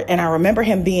short, and I remember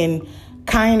him being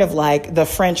kind of like the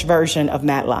French version of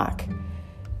Matlock.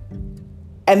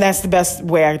 And that's the best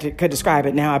way I could describe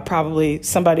it. Now,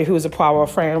 somebody who is a Poirot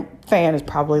fan is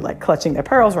probably like clutching their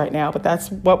pearls right now, but that's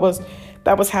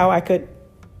how I could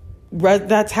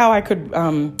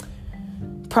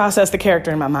process the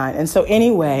character in my mind. And so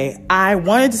anyway, I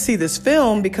wanted to see this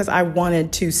film because I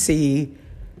wanted to see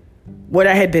what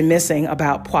I had been missing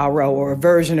about Poirot, or a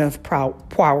version of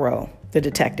Poirot, the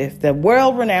detective, the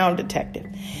world-renowned detective.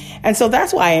 And so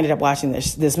that's why I ended up watching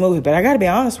this movie. But I got to be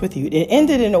honest with you, it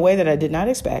ended in a way that I did not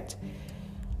expect.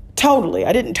 Totally.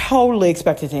 I didn't totally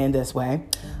expect it to end this way.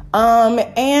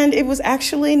 And it was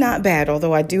actually not bad,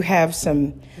 although I do have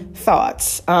some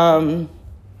thoughts.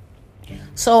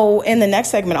 So in the next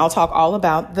segment, I'll talk all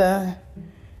about the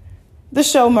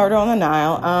show Murder on the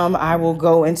Nile. I will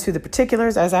go into the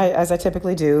particulars as I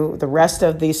typically do, the rest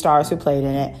of the stars who played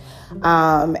in it,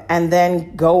 and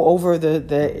then go over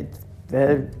the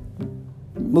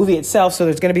movie itself. So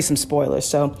there's going to be some spoilers.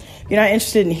 So if you're not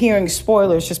interested in hearing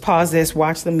spoilers, just pause this,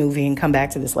 watch the movie, and come back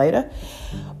to this later.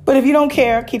 But if you don't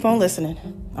care, keep on listening.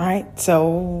 All right.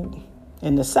 So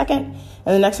in the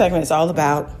next segment, it's all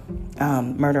about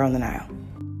Murder on the Nile.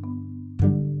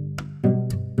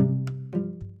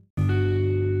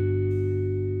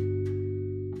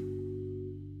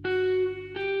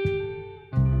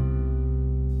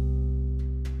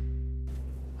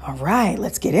 All right,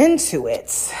 let's get into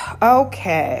it.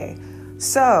 Okay,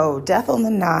 so Death on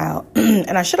the Nile,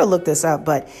 and I should have looked this up,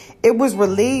 but it was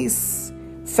released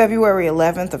February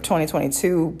 11th of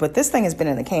 2022, but this thing has been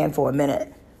in the can for a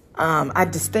minute. I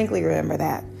distinctly remember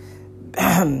that.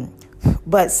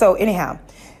 But so anyhow,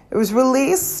 it was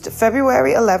released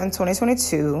February 11th,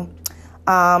 2022.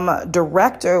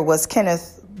 Director was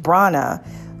Kenneth Branagh,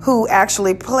 who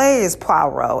actually plays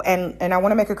Poirot. And I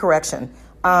want to make a correction.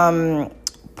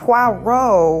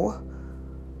 Poirot,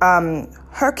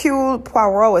 Hercule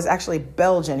Poirot is actually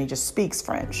Belgian. He just speaks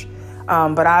French.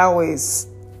 But I always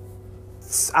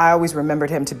remembered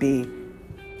him to be,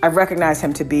 I recognized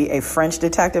him to be a French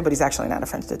detective, but he's actually not a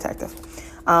French detective.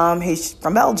 He's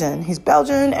from Belgium. He's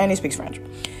Belgian and he speaks French.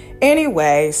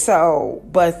 Anyway,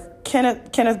 but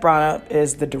Kenneth Branagh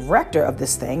is the director of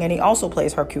this thing, and he also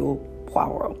plays Hercule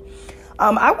Poirot.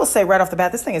 I will say right off the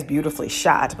bat, this thing is beautifully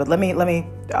shot, but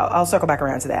I'll circle back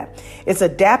around to that. It's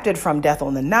adapted from Death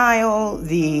on the Nile.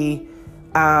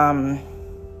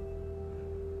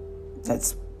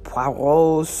 That's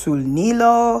Poirot sul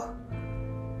Nilo.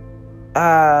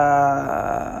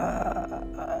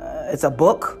 It's a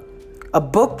book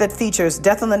that features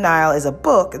Death on the Nile is a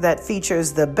book that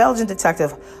features the Belgian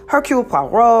detective Hercule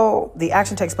Poirot. The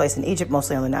action takes place in Egypt,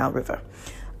 mostly on the Nile River.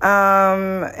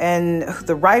 And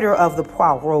the writer of the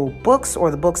Poirot books, or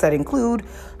the books that include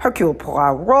Hercule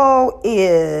Poirot,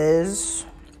 is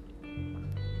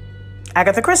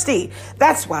Agatha Christie.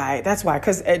 That's why,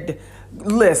 because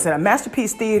listen,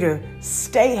 Masterpiece Theater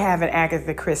stay having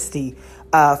Agatha Christie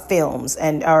films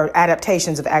or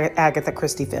adaptations of Agatha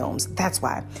Christie films. That's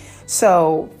why.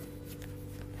 So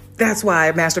that's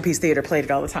why Masterpiece Theater played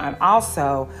it all the time.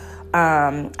 Also,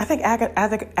 I think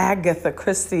Agatha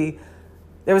Christie,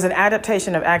 there was an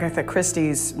adaptation of Agatha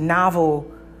Christie's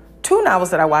novel, 2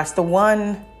 novels that I watched. The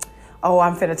one,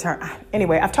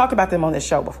 anyway, I've talked about them on this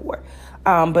show before.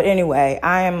 But anyway,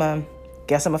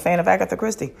 guess I'm a fan of Agatha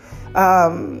Christie.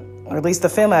 Or at least the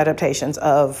film adaptations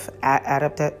of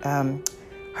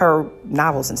her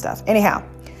novels and stuff. Anyhow,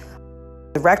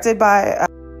 directed by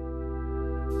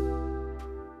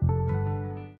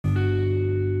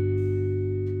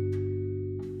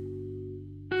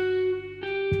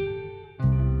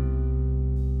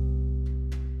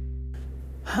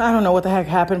I don't know what the heck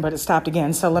happened, but it stopped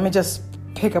again. So let me just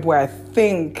pick up where I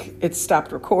think it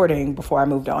stopped recording before I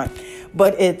moved on.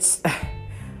 But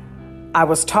I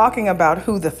was talking about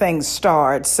who the thing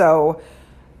starred. So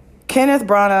Kenneth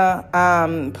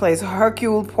Branagh plays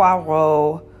Hercule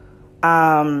Poirot.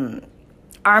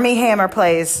 Armie Hammer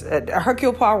plays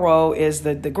Hercule Poirot is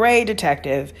the gray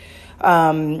detective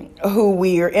who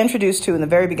we are introduced to in the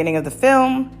very beginning of the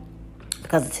film,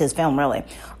 because it's his film, really.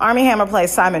 Armie Hammer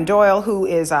plays Simon Doyle, who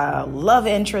is a love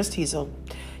interest. He's a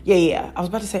I was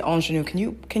about to say ingenue.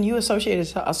 Can you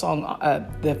associate a song,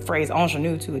 the phrase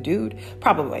ingenue, to a dude?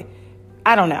 Probably.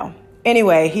 I don't know.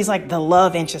 Anyway, he's like the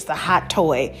love interest, the hot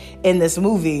toy in this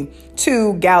movie,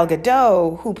 to Gal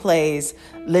Gadot, who plays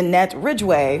Lynette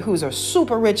Ridgway, who's a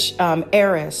super rich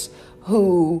heiress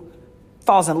who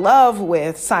falls in love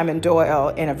with Simon Doyle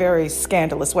in a very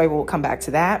scandalous way. We'll come back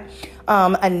to that.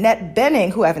 Annette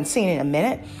Bening, who I haven't seen in a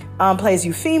minute, plays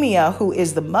Euphemia, who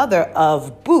is the mother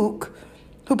of Book,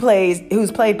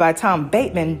 who's played by Tom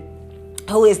Bateman,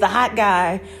 who is the hot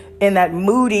guy in that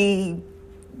moody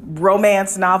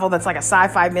romance novel that's like a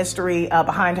sci-fi mystery,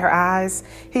 Behind Her Eyes.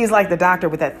 He's like the doctor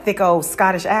with that thick old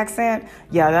Scottish accent.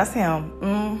 Yeah, that's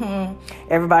him.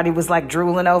 Everybody was like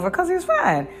drooling over because he was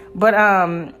fine. But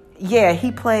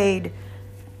he played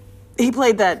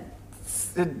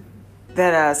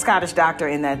that Scottish doctor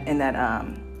in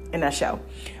that show.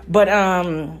 But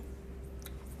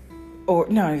or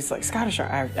no, he's like Scottish or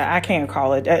I can't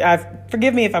call it.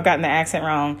 Forgive me if I've gotten the accent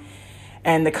wrong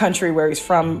and the country where he's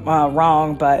from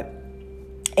wrong, but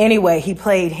anyway, he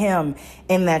played him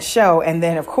in that show. And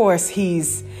then of course he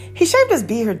shaved his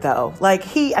beard though. Like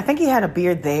I think he had a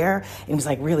beard there and he was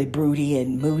like really broody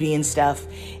and moody and stuff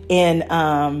in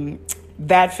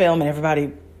that film, and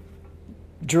everybody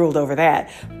drooled over that.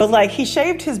 But like he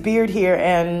shaved his beard here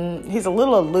and he's a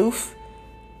little aloof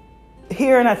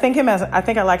here, and I think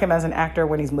I like him as an actor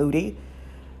when he's moody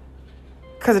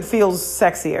because it feels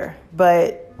sexier.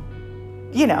 But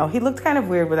he looked kind of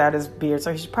weird without his beard,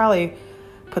 so he should probably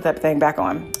put that thing back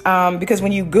on. Because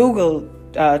when you Google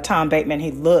Tom Bateman,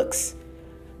 he looks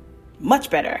much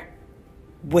better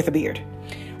with a beard.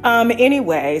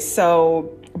 Anyway,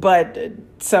 so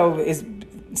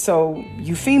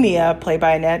Euphemia, played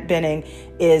by Annette Bening,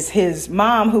 is his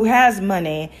mom who has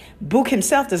money. Book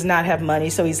himself does not have money,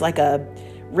 so he's like a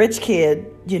rich kid,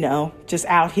 just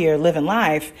out here living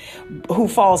life, who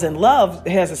falls in love,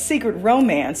 has a secret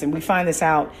romance, and we find this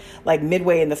out like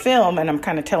midway in the film, and I'm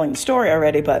kind of telling the story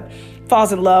already, but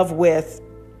falls in love with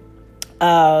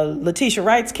Letitia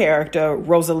Wright's character,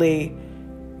 Rosalie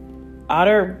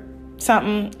Otter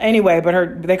something. Anyway,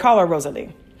 but they call her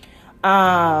Rosalie.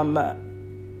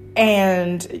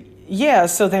 And yeah,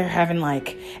 so they're having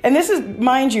like, and this is,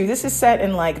 mind you, this is set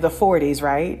in like the 40s,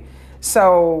 right?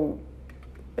 So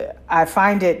I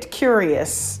find it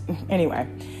curious. Anyway,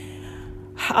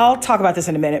 I'll talk about this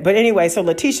in a minute. But anyway, so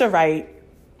Letitia Wright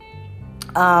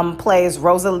plays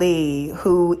Rosalie,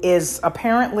 who is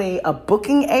apparently a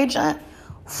booking agent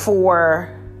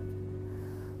for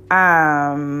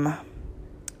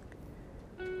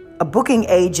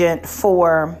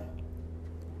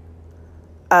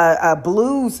a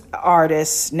blues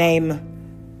artist named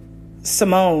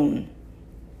Salome.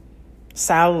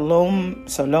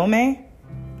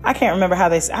 I can't remember I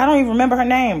don't even remember her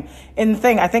name in the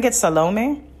thing. I think it's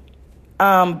Salome.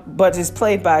 But it's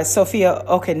played by Sophia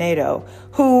Okonedo,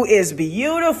 who is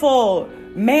beautiful.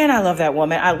 Man, I love that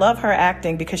woman. I love her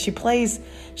acting because she plays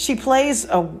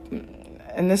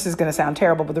and this is going to sound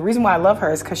terrible, but the reason why I love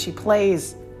her is because she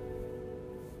plays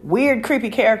weird, creepy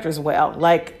characters well,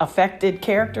 like affected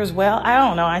characters well. I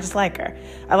don't know. I just like her.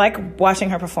 I like watching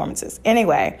her performances.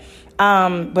 Anyway,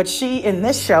 but she, in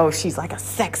this show, she's like a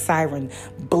sex siren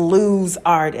blues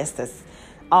artist that's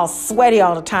all sweaty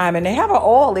all the time. And they have her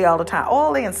oily all the time,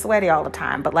 oily and sweaty all the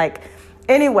time. But like,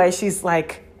 anyway, she's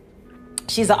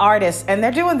an artist, and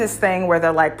they're doing this thing where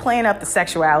they're like playing up the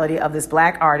sexuality of this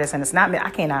black artist. And I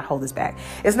cannot hold this back.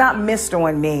 It's not missed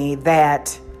on me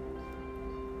that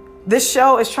this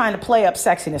show is trying to play up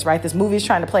sexiness, right? This movie is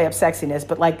trying to play up sexiness,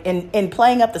 but like in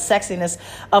playing up the sexiness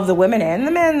of the women and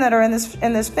the men that are in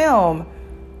this film,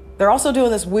 they're also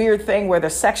doing this weird thing where they're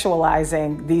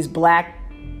sexualizing these black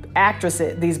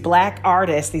actresses, these black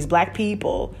artists, these black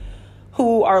people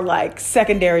who are like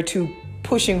secondary to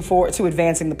pushing forward to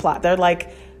advancing the plot. They're like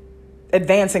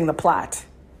advancing the plot.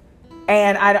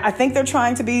 And I think they're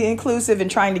trying to be inclusive and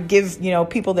trying to give,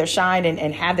 people their shine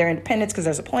and have their independence, because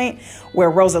there's a point where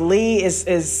Rosalie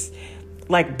is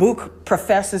like, Book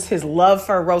professes his love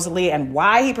for Rosalie, and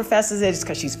why he professes it is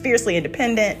because she's fiercely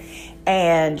independent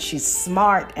and she's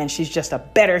smart and she's just a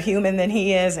better human than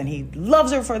he is, and he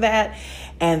loves her for that.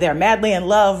 and they're madly in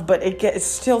love, but it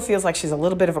still feels like she's a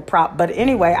little bit of a prop. But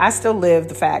anyway, I still live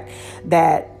the fact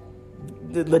that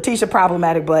Letitia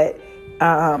Problematic Butt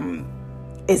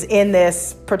is in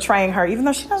this portraying her, even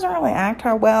though she doesn't really act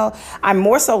her well. I'm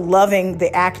more so loving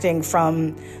the acting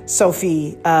from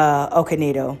Sophie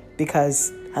Okonedo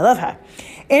because I love her.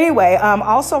 Anyway,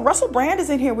 also Russell Brand is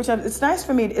in here, which it's nice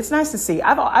for me. It's nice to see.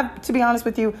 I've, to be honest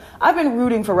with you, I've been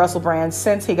rooting for Russell Brand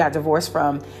since he got divorced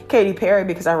from Katy Perry,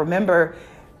 because I remember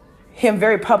him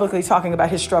very publicly talking about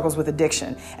his struggles with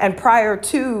addiction. And prior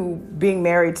to being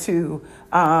married to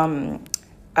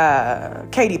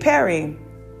Katy Perry,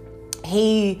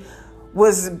 he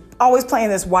was always playing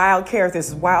this wild character,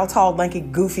 this wild, tall, lanky,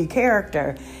 goofy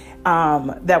character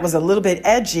that was a little bit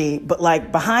edgy, but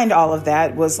like behind all of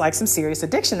that was like some serious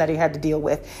addiction that he had to deal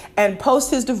with. And post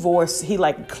his divorce, he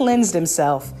like cleansed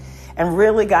himself and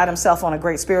really got himself on a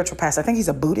great spiritual path. I think he's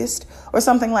a Buddhist or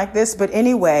something like this. But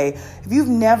anyway, if you've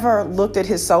never looked at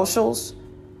his socials,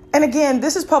 and again,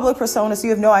 this is public persona, so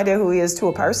you have no idea who he is to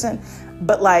a person,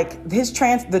 but like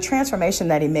the transformation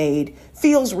that he made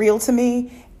feels real to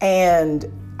me. And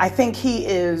I think he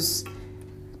is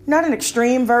not an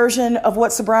extreme version of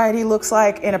what sobriety looks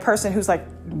like in a person who's like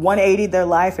 180 their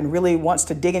life and really wants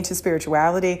to dig into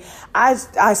spirituality. I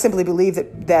simply believe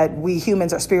that we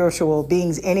humans are spiritual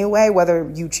beings anyway, whether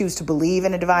you choose to believe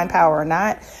in a divine power or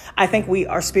not. I think we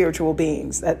are spiritual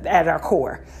beings at our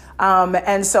core.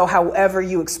 And so however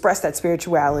you express that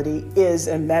spirituality is,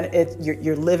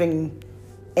 you're living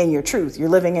in your truth. You're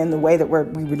living in the way that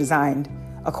we were designed,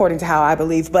 according to how I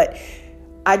believe. But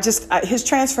his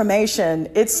transformation,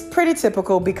 it's pretty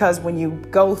typical, because when you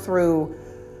go through,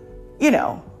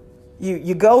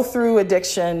 you go through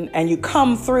addiction and you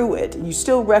come through it, and you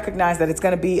still recognize that it's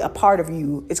going to be a part of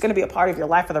you. It's going to be a part of your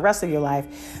life for the rest of your life.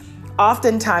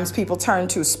 Oftentimes people turn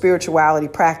to spirituality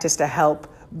practice to help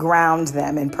ground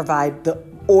them and provide the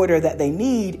order that they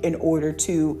need in order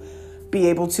to be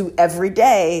able to every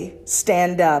day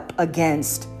stand up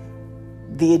against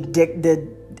the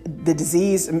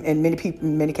disease. In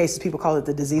many cases, people call it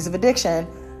the disease of addiction,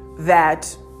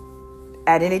 that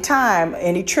at any time,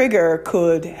 any trigger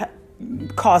could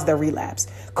cause their relapse,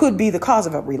 could be the cause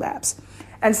of a relapse.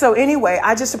 And so anyway,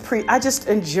 I just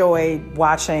enjoy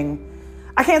watching.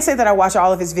 I can't say that I watch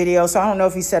all of his videos, so I don't know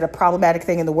if he said a problematic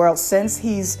thing in the world since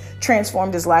he's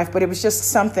transformed his life, but it was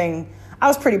just something, I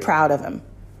was pretty proud of him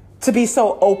to be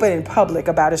so open and public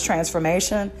about his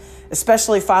transformation,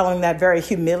 especially following that very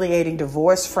humiliating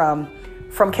divorce from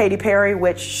Katy Perry,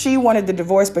 which she wanted the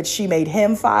divorce, but she made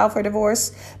him file for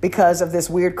divorce because of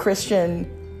this weird Christian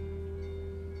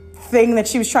thing that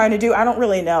she was trying to do. I don't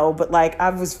really know, but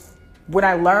when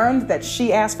I learned that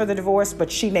she asked for the divorce,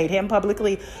 but she made him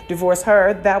publicly divorce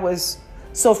her, that was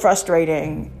so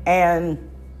frustrating and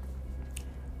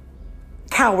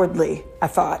cowardly, I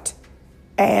thought.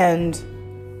 And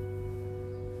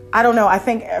I don't know, I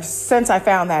think since I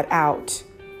found that out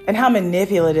and how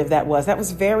manipulative that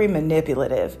was very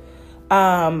manipulative.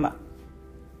 I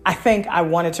think I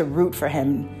wanted to root for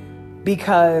him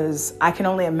because I can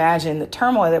only imagine the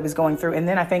turmoil that was going through. And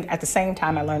then I think at the same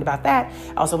time I learned about that,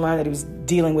 I also learned that he was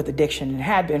dealing with addiction and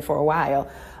had been for a while.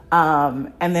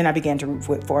 And then I began to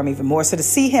root for him even more. So to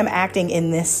see him acting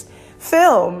in this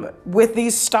film with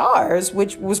these stars,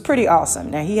 which was pretty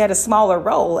awesome. Now, he had a smaller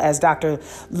role as Dr.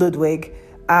 Ludwig,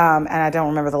 and I don't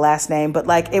remember the last name, but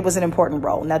it was an important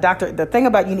role. Now, the thing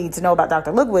about you need to know about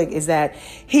Dr. Ludwig is that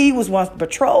he was once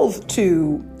betrothed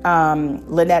to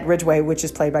Lynette Ridgway, which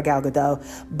is played by Gal Gadot,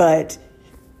 but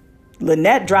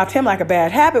Lynette dropped him like a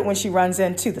bad habit when she runs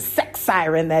into the sex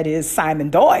siren that is Simon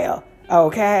Doyle.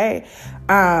 Okay.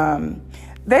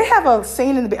 They have a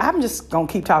scene I'm just going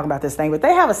to keep talking about this thing, but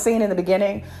they have a scene in the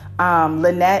beginning,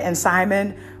 Lynette and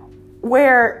Simon,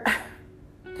 where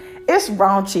it's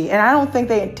raunchy, and I don't think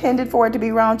they intended for it to be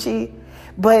raunchy,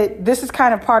 but this is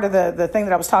kind of part of the thing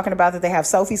that I was talking about, that they have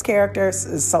Sophie's character,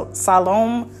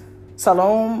 Salome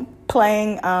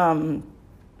playing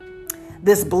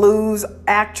this blues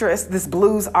actress, this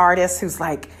blues artist who's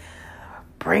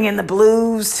bringing the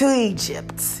blues to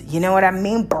Egypt. You know what I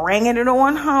mean? Bringing it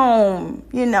on home,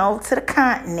 to the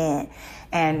continent,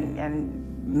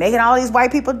 and making all these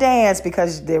white people dance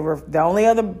because they were the only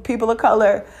other people of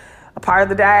color, a part of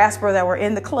the diaspora, that were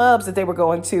in the clubs that they were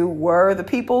going to were the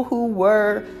people who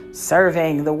were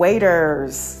serving, the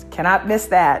waiters. Cannot miss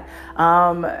that.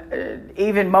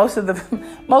 Even most of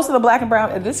the black and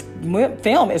brown. This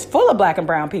film is full of black and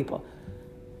brown people,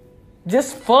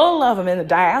 just full of them in the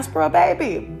diaspora,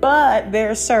 baby. But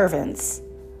they're servants.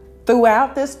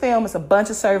 Throughout this film, it's a bunch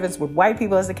of servants with white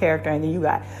people as the character, and then you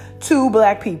got two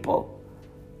black people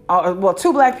well,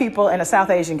 2 black people and a South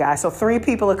Asian guy. So 3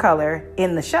 people of color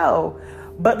in the show,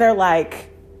 but they're like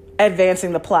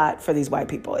advancing the plot for these white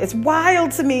people. It's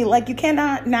wild to me. Like, you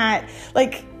cannot not,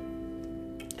 like,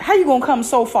 how you gonna come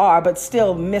so far but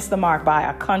still miss the mark by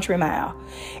a country mile?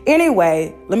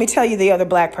 Anyway, let me tell you the other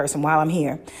black person while I'm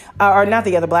here. Or not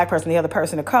the other black person, the other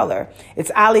person of color.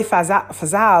 It's Ali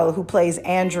Fazal, who plays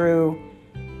Andrew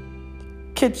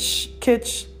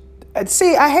Kitch.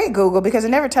 See, I hate Google because it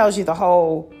never tells you the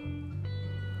whole.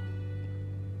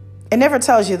 It never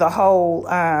tells you the whole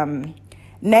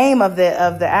name of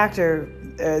the actor,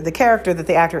 the character that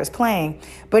the actor is playing.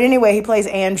 But anyway, he plays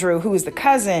Andrew, who is the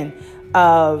cousin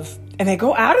of, and they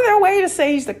go out of their way to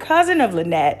say he's the cousin of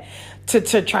Lynette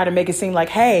to try to make it seem like,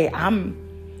 hey,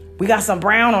 we got some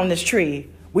brown on this tree.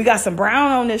 We got some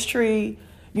brown on this tree.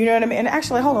 You know what I mean? And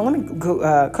actually, hold on, let me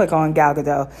click on Gal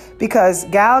Gadot, because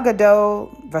Gal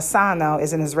Gadot Vassano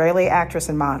is an Israeli actress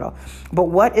and model. But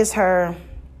what is her?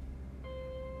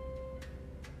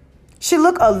 She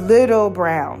look a little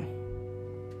brown.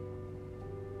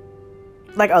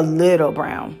 Like a little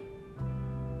brown.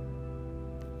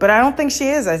 But I don't think she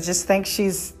is. I just think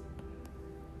she's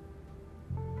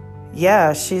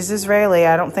Israeli.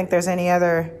 I don't think there's any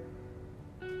other.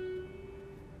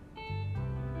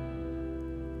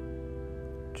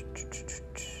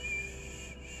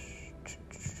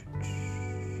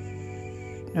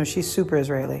 No, she's super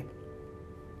Israeli.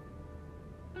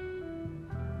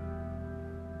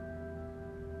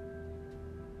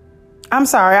 I'm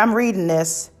sorry, I'm reading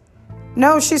this.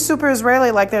 No, she's super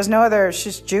Israeli. Like, there's no other.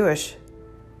 She's Jewish.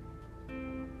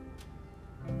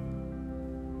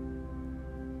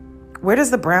 Where does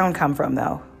the brown come from,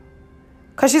 though?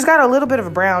 Because she's got a little bit of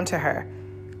a brown to her.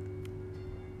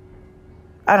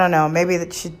 I don't know. Maybe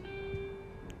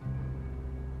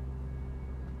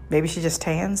she just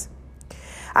tans.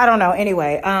 I don't know.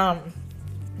 Anyway,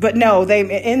 but no,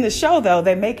 in the show though,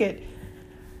 they make a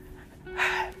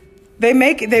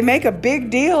big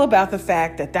deal about the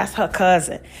fact that that's her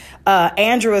cousin.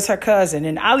 Andrew is her cousin,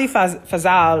 and Ali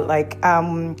Fazal, like,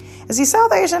 is he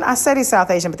South Asian? I said he's South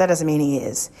Asian, but that doesn't mean he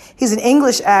is. He's an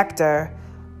English actor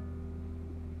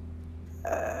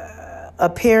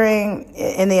appearing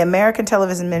in the American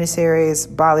television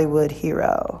miniseries Bollywood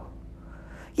Hero.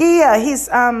 Yeah, he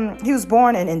was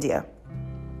born in India.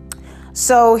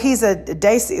 So he's a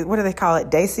Desi, what do they call it?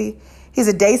 Desi? He's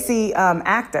a Desi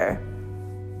actor,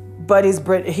 but he's a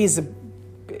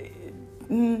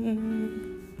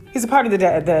part of the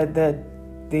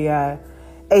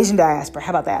Asian diaspora. How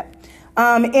about that?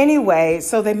 Anyway,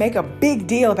 so they make a big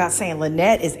deal about saying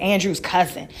Lynette is Andrew's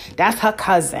cousin. That's her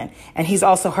cousin, and he's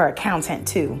also her accountant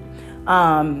too.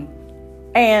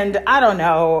 And I don't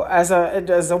know, as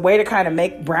a way to kind of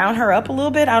brown her up a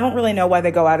little bit. I don't really know why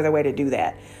they go out of their way to do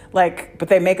that. Like, but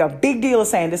they make a big deal of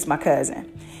saying this is my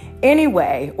cousin.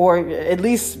 Anyway, or at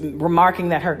least remarking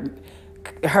that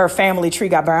her family tree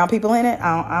got brown people in it.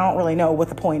 I don't really know what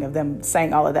the point of them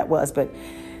saying all of that was, but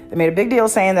they made a big deal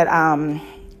saying that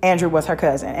Andrew was her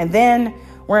cousin. And then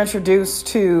we're introduced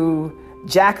to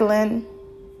Jacqueline.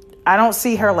 I don't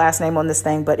see her last name on this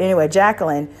thing, but anyway,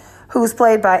 Jacqueline, who's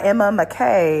played by Emma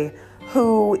McKay,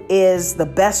 who is the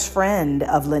best friend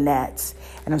of Lynette's.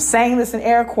 And I'm saying this in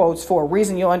air quotes for a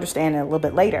reason you'll understand it a little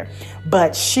bit later.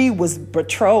 But she was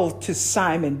betrothed to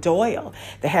Simon Doyle.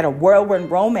 They had a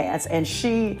whirlwind romance, and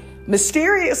she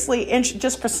mysteriously,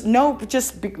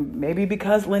 maybe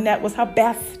because Lynette was her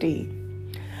bestie,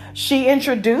 she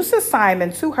introduces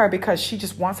Simon to her because she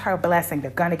just wants her blessing. They're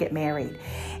gonna get married.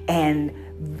 And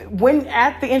when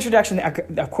at the introduction,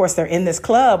 of course, they're in this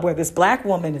club where this black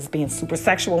woman is being super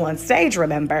sexual on stage,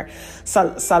 remember?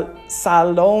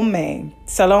 Salome.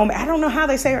 I don't know how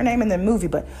they say her name in the movie,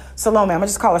 but Salome. I'm going to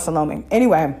just call her Salome.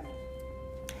 Anyway,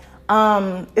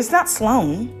 it's not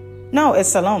Sloane. No, it's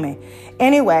Salome.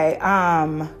 Anyway,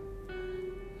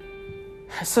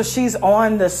 so she's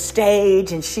on the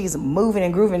stage and she's moving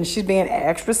and grooving. And she's being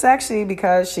extra sexy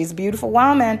because she's a beautiful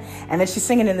woman. And then she's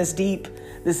singing in this deep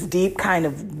kind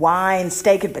of red wine,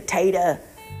 steak and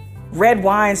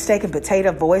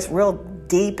potato voice, real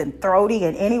deep and throaty.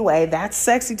 And anyway, that's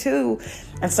sexy too.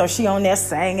 And so she on there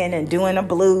singing and doing the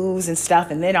blues and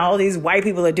stuff. And then all these white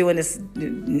people are doing this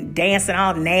dancing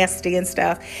all nasty and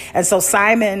stuff. And so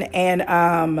Simon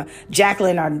and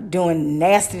Jacqueline are doing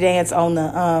nasty dance on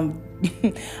the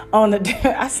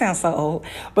I sound so old,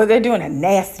 but they're doing a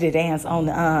nasty dance on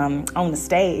the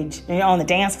stage, on the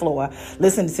dance floor,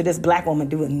 listening to this black woman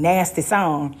do a nasty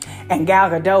song. And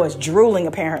Gal Gadot is drooling,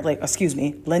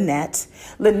 Lynette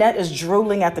is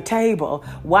drooling at the table,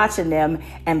 watching them.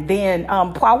 And then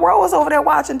Poirot was over there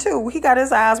watching too. He got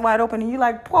his eyes wide open, and you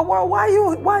like, Poirot, why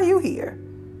are you here?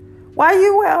 Why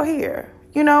you out here,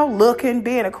 looking,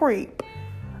 being a creep?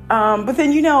 But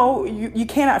then, you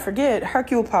cannot forget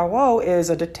Hercule Poirot is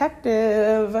a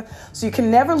detective. So you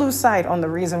can never lose sight on the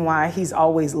reason why he's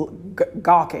always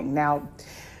gawking. Now,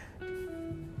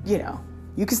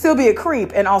 you can still be a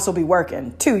creep and also be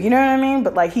working too. You know what I mean?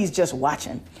 But like, he's just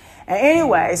watching. And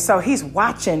anyway, so he's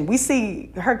watching. We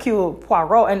see Hercule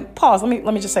Poirot, and pause.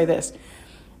 Let me just say this.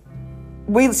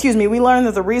 We learned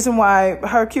that the reason why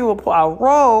Hercule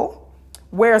Poirot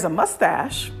wears a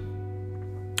mustache,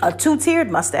 a two-tiered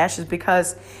mustache, is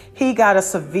because he got a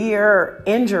severe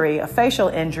injury, a facial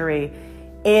injury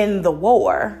in the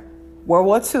World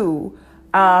War II,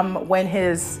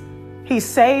 when he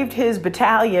saved his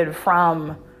battalion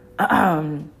from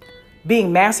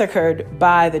being massacred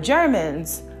by the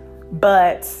Germans,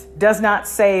 but does not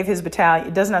save his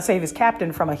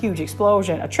captain from a huge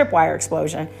explosion, a tripwire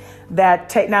explosion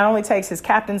that not only takes his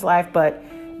captain's life, but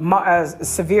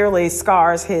severely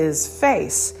scars his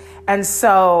face. And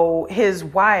so his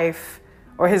wife,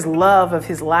 or his love of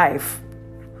his life,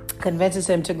 convinces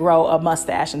him to grow a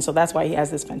mustache. And so that's why he has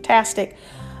this fantastic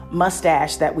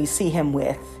mustache that we see him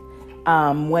with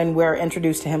when we're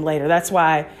introduced to him later. That's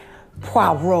why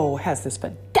Poirot has this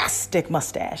fantastic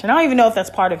mustache. And I don't even know if that's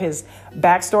part of his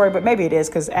backstory, but maybe it is,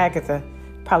 because Agatha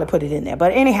probably put it in there.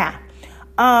 But anyhow,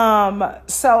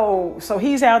 so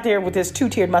he's out there with this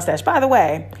two-tiered mustache. By the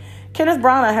way, Kenneth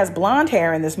Branagh has blonde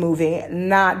hair in this movie,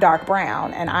 not dark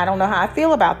brown. And I don't know how I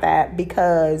feel about that,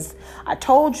 because I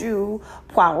told you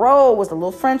Poirot was a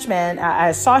little Frenchman.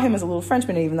 I saw him as a little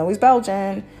Frenchman, even though he's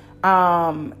Belgian.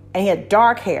 And he had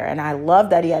dark hair. And I love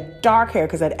that he had dark hair,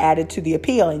 because that added to the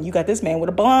appeal. And you got this man with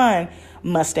a blonde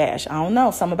mustache. I don't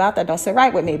know. Something about that don't sit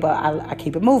right with me, but I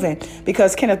keep it moving,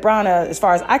 because Kenneth Branagh, as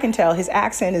far as I can tell, his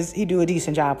accent he do a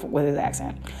decent job with his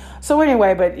accent. So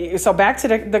anyway, so back to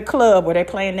the club where they're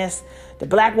playing this. The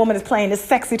black woman is playing this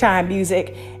sexy time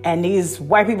music, and these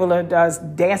white people are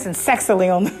dancing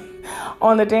sexily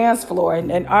on the dance floor.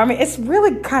 And Army, it's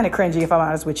really kind of cringy, if I'm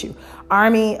honest with you.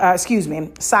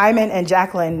 Simon and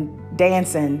Jacqueline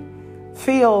dancing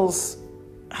feels,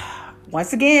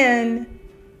 once again,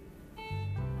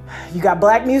 you got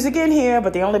black music in here,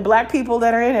 but the only black people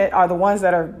that are in it are the ones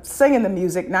that are singing the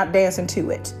music, not dancing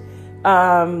to it.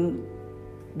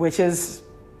 Which is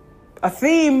a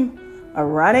theme, a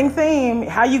running theme.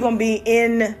 How you going to be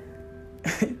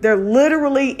they're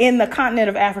literally in the continent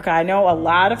of Africa. I know a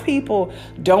lot of people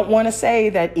don't want to say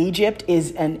that Egypt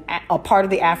is a part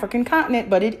of the African continent,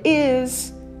 but it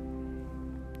is.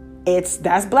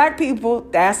 That's black people.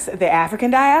 That's the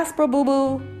African diaspora,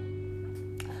 boo-boo.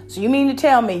 So you mean to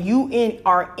tell me you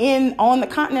are on the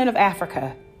continent of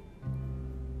Africa,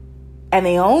 and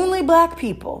the only black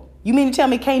people? You mean to tell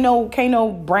me ain't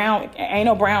no brown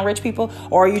rich people?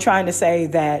 Or are you trying to say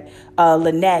that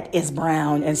Lynette is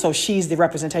brown, and so she's the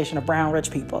representation of brown rich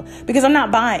people? Because I'm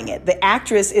not buying it. The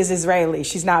actress is Israeli.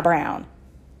 She's not brown.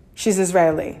 She's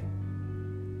Israeli.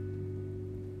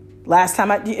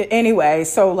 Anyway,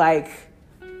 so like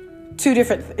two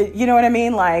different, you know what I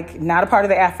mean? Like, not a part of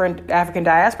the African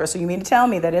diaspora. So you mean to tell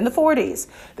me that in the 40s,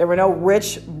 there were no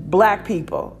rich black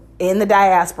people in the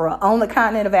diaspora on the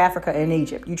continent of Africa in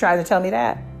Egypt? You trying to tell me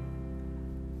that?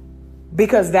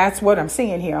 Because that's what I'm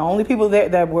seeing here. Only people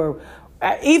that were,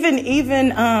 even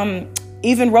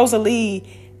Rosalie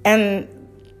and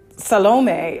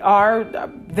Salome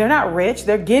they're not rich.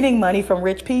 They're getting money from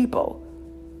rich people.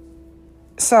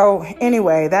 So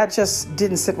anyway, that just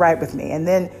didn't sit right with me. And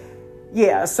then,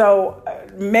 so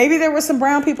maybe there were some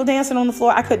brown people dancing on the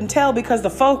floor. I couldn't tell, because the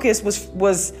focus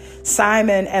was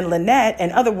Simon and Lynette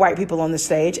and other white people on the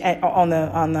stage and on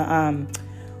the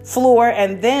floor.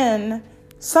 And then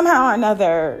somehow or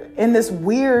another, in this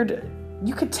weird,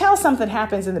 you could tell something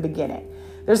happens in the beginning.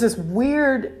 There's this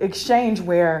weird exchange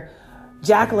where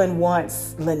Jacqueline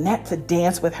wants Lynette to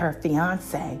dance with her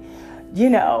fiance,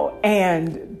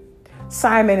 and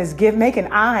Simon is making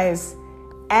eyes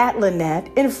at Lynette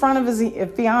in front of his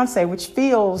fiance, which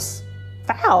feels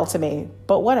foul to me,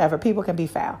 but whatever, people can be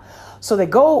foul. So they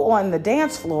go on the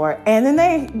dance floor, and then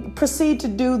they proceed to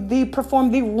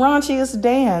perform the raunchiest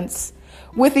dance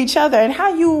with each other. And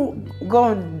how you go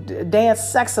and dance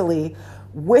sexily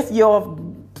with your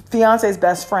fiance's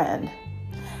best friend?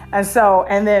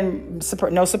 And then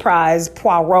no surprise,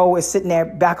 Poirot is sitting there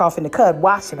back off in the cud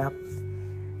watching them.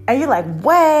 And you're like,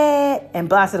 what? And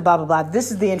blah, blah, blah, blah, blah.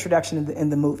 This is the introduction in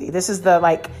the movie. This is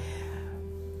the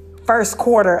first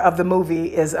quarter of the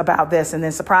movie is about this. And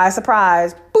then surprise,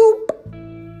 surprise,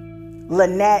 boop.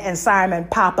 Lynette and Simon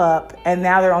pop up, and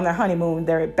now they're on their honeymoon.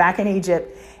 They're back in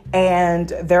Egypt, and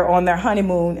they're on their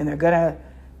honeymoon, and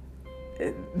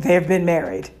they've been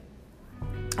married.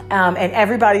 And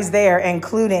everybody's there,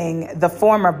 including the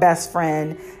former best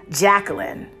friend,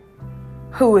 Jacqueline,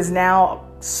 who is now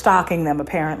stalking them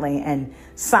apparently. And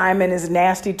Simon is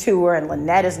nasty to her and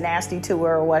Lynette is nasty to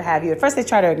her or what have you. At first they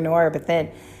try to ignore her, but then,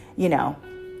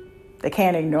 they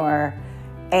can't ignore her.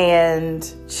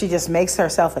 And she just makes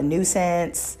herself a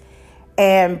nuisance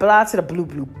and blah to the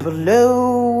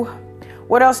blue.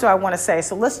 What else do I want to say?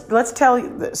 So let's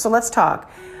talk.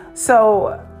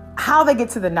 So how they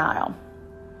get to the Nile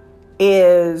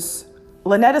is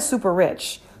Lynette is super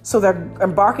rich. So they're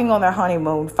embarking on their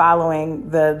honeymoon following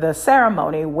the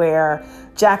ceremony where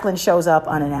Jacqueline shows up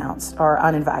unannounced or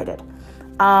uninvited.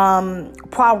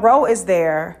 Poirot is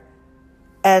there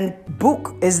and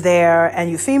Bouc is there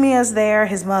and Euphemia is there,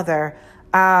 his mother,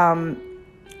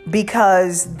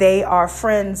 because they are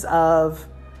friends of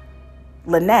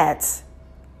Lynette,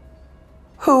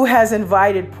 who has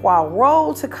invited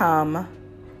Poirot to come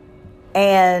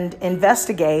and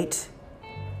investigate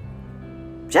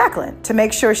Jacqueline to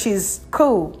make sure she's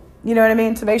cool. You know what I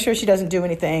mean? To make sure she doesn't do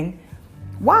anything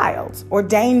wild or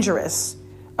dangerous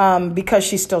because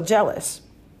she's still jealous.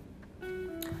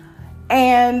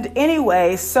 And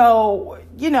anyway, so,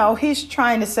 he's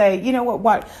trying to say,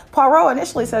 what Poirot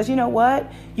initially says, you know what?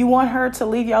 You want her to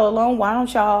leave y'all alone? Why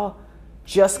don't y'all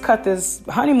just cut this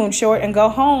honeymoon short and go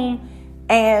home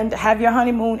and have your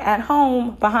honeymoon at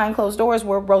home behind closed doors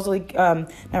where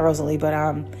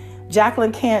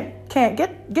Jacqueline can't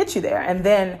get you there. And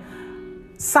then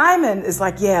Simon is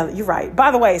like, yeah, you're right.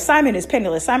 By the way, Simon is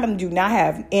penniless. Simon do not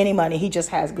have any money. He just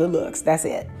has good looks. That's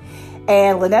it.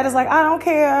 And Lynette is like, I don't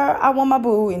care. I want my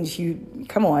boo. And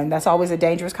come on, that's always a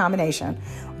dangerous combination.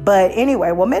 But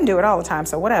anyway, well, men do it all the time.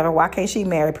 So whatever. Why can't she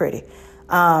marry pretty?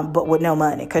 But with no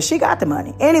money? Because she got the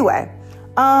money. Anyway,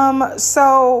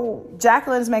 so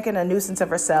Jacqueline's making a nuisance of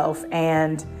herself.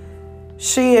 And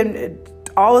she and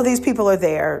all of these people are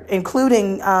there,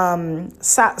 including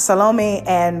Salome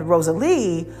and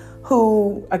Rosalie,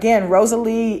 who, again,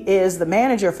 Rosalie is the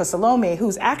manager for Salome,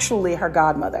 who's actually her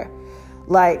godmother.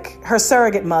 Like, her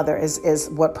surrogate mother is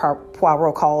what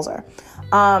Poirot calls her.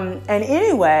 And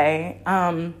anyway,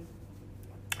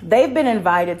 they've been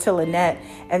invited to Lynette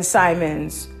and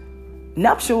Simon's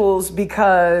nuptials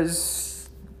because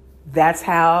that's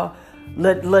how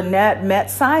Lynette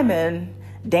met Simon,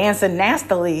 dancing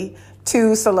nastily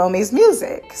to Salome's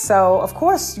music. So, of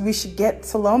course, we should get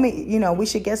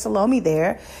Salome,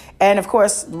 there. And, of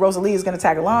course, Rosalie is going to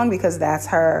tag along because that's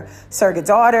her surrogate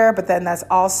daughter, but then that's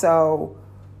also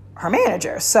her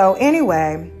manager. So,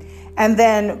 anyway, and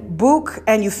then Bouc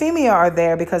and Euphemia are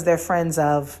there because they're friends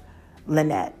of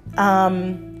Lynette.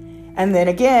 And then,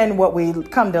 again, what we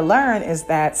come to learn is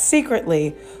that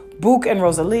secretly, Bouc and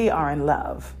Rosalie are in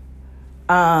love.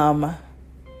 But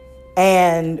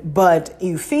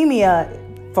Euphemia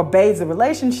forbids the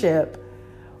relationship.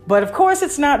 But of course,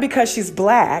 it's not because she's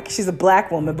black. She's a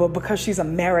black woman, but because she's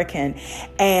American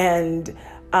and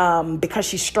because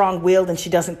she's strong-willed and she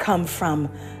doesn't come from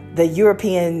the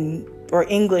European or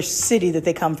English city that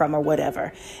they come from or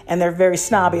whatever. And they're very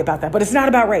snobby about that. But it's not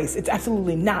about race. It's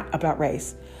absolutely not about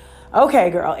race. Okay,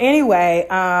 girl. Anyway,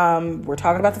 we're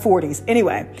talking about the 40s.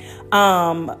 Anyway,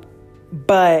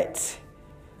 but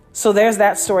so there's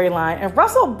that storyline. And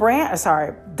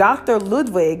Dr.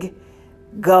 Ludwig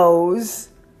goes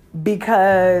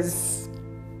because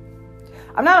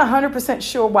I'm not 100%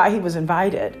 sure why he was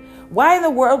invited. Why in the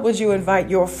world would you invite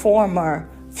your former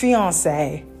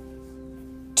fiancé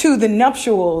to the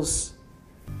nuptials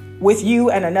with you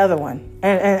and another one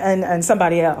and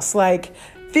somebody else? Like,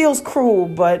 feels cruel,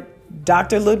 but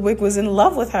Dr. Ludwig was in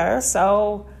love with her,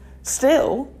 so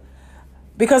still.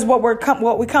 Because what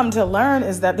we come to learn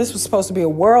is that this was supposed to be a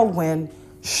whirlwind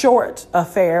short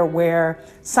affair where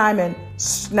Simon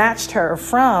snatched her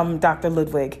from Dr.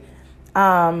 Ludwig.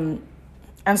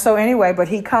 And so anyway, but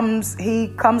he comes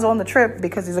on the trip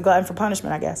because he's a glutton for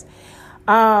punishment, I guess.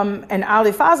 And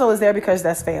Ali Fazl is there because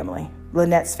that's family,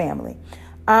 Lynette's family.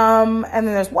 And then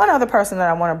there's one other person that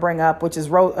I want to bring up, which is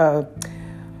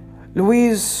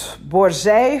Louise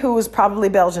Bourget, who is probably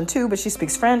Belgian too, but she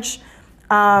speaks French,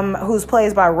 who's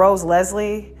played by Rose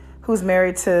Leslie, who's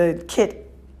married to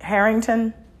Kit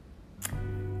Harington,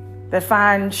 that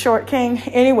fine short king.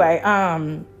 Anyway,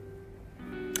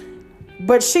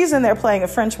 but she's in there playing a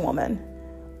French woman.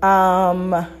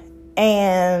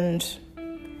 And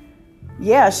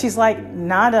yeah, she's like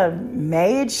not a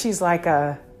maid. She's like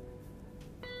I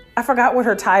forgot what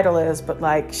her title is, but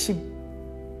like she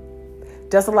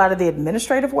does a lot of the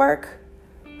administrative work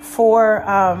for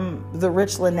the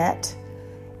rich Lynette.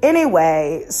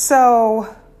 Anyway,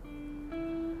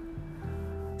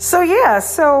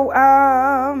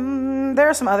 There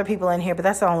are some other people in here, but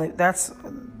those are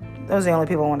the only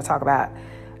people I want to talk about.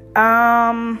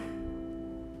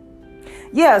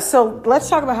 Yeah, so let's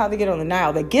talk about how they get on the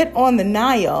Nile. They get on the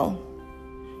Nile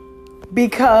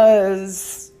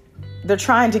because they're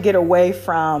trying to get away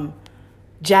from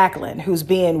Jacqueline, who's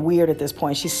being weird at this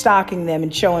point. She's stalking them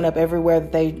and showing up everywhere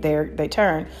that they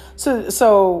turn.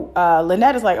 So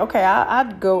Lynette is like, okay,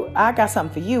 I got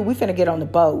something for you. We finna get on the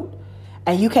boat,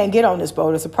 and you can't get on this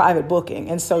boat. It's a private booking.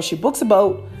 And so she books a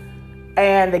boat,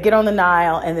 and they get on the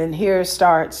Nile, and then here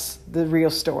starts the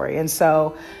real story. And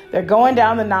so they're going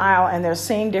down the Nile, and they're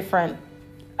seeing different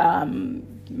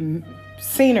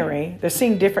scenery. They're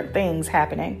seeing different things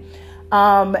happening.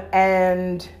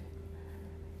 And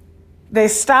they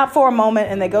stop for a moment,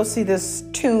 and they go see this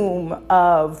tomb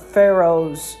of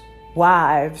Pharaoh's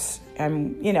wives.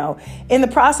 And, in the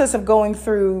process of going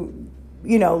through,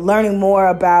 learning more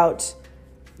about,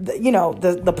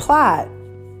 the plot,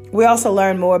 we also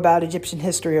learn more about Egyptian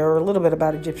history, or a little bit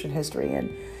about Egyptian history, and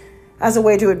as a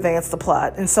way to advance the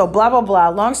plot. And so blah, blah, blah.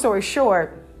 Long story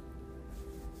short,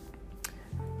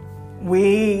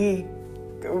 they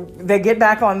get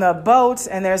back on the boat,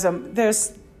 and there's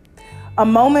a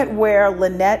moment where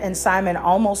Lynette and Simon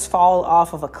almost fall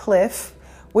off of a cliff,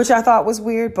 which I thought was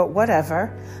weird, but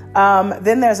whatever.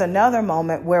 Then there's another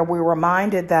moment where we're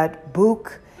reminded that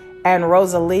Book and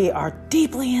Rosalie are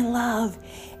deeply in love,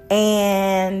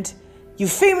 and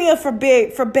Euphemia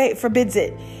forbids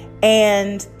it.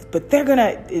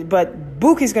 But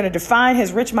Book is gonna define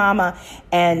his rich mama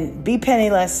and be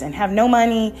penniless and have no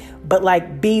money, but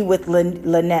be with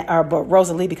Lynette but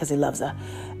Rosalie because he loves her,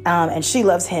 and she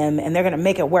loves him, and they're gonna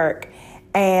make it work.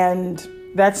 And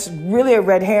that's really a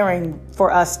red herring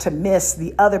for us to miss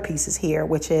the other pieces here,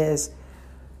 which is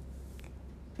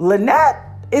Lynette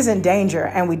is in danger,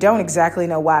 and we don't exactly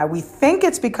know why. We think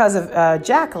it's because of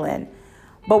Jacqueline,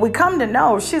 but we come to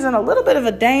know she's in a little bit of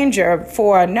a danger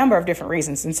for a number of different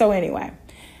reasons. And so anyway,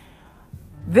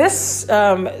 this is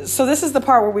the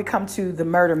part where we come to the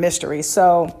murder mystery.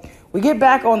 So we get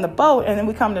back on the boat, and then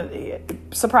we come to,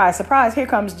 surprise, surprise, here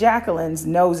comes Jacqueline's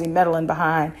nosy meddling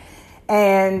behind.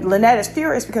 And Lynette is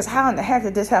furious because how in the heck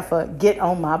did this heifer get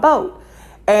on my boat?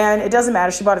 And it doesn't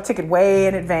matter. She bought a ticket way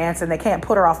in advance, and they can't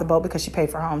put her off the boat because she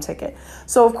paid for her own ticket.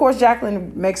 So, of course,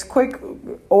 Jacqueline makes quick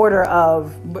order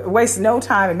of wastes no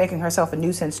time in making herself a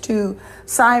nuisance to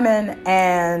Simon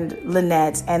and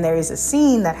Lynette. And there is a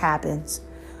scene that happens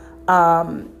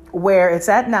where it's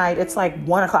at night. It's like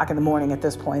 1 o'clock in the morning at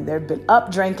this point. They've been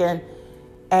up drinking,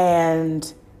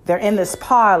 and they're in this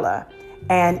parlor.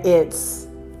 And it's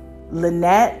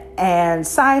Lynette and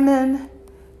Simon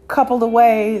coupled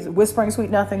away, whispering sweet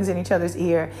nothings in each other's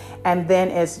ear. And then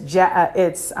it's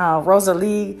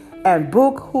Rosalie and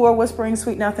Book who are whispering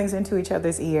sweet nothings into each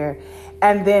other's ear.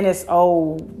 And then it's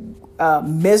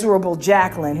miserable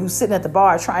Jacqueline who's sitting at the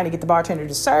bar trying to get the bartender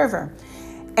to serve her.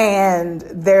 And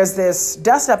there's this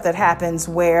dust up that happens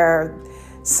where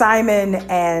Simon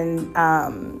and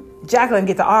Jacqueline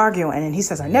get to arguing, and he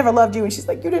says, "I never loved you." And she's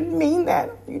like, "You didn't mean that.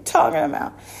 What are you talking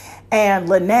about?" And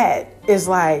Lynette is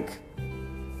like,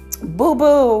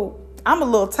 "Boo-boo, I'm a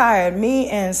little tired. Me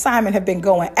and Simon have been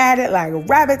going at it like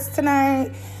rabbits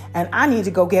tonight, and I need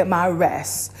to go get my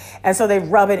rest." And so they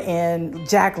rub it in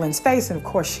Jacqueline's face, and of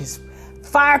course she's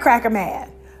firecracker mad.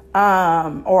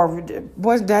 Or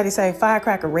what did Daddy say?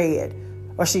 Firecracker red.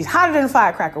 Or she's hotter than a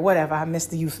firecracker, whatever. I missed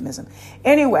the euphemism.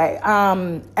 Anyway,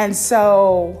 and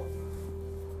so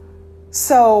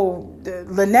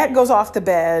Lynette goes off to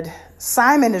bed.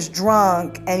 Simon is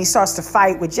drunk, and he starts to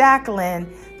fight with Jacqueline.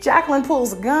 Jacqueline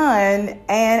pulls a gun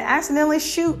and accidentally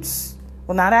shoots.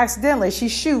 Well, not accidentally. She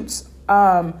shoots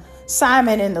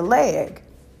Simon in the leg.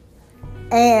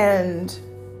 And,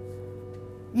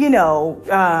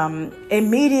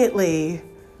 immediately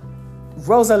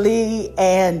Rosalie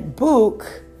and Book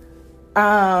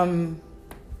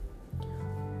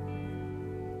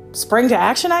spring to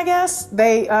action, I guess.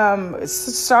 They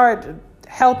start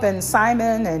helping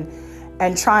Simon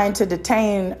and trying to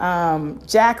detain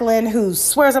Jacqueline, who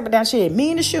swears up and down she didn't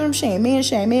mean to shoot him. She ain't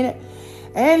mean it.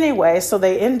 Anyway, so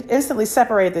they instantly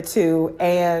separate the two,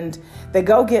 and they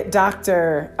go get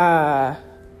Dr.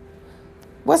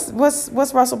 What's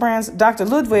Russell Brand's? Dr.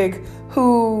 Ludwig,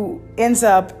 who ends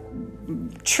up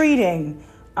treating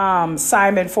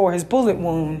Simon for his bullet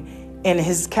wound in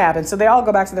his cabin. So they all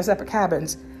go back to their separate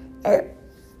cabins.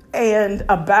 And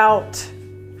about,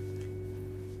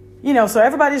 so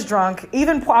everybody's drunk.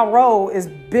 Even Poirot has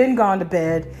been gone to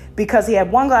bed because he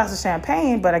had one glass of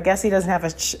champagne, but I guess he doesn't have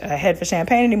a head for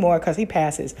champagne anymore because he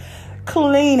passes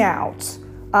clean out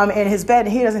in his bed,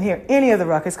 and he doesn't hear any of the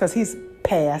ruckus because he's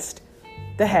passed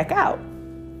the heck out.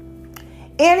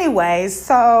 Anyway,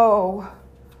 so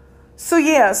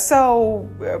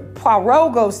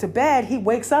Poirot goes to bed. He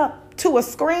wakes up to a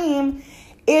scream.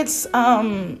 It's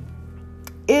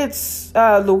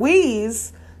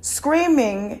Louise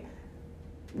screaming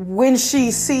when she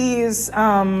sees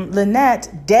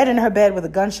Lynette dead in her bed with a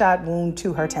gunshot wound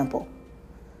to her temple.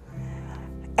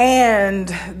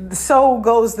 And so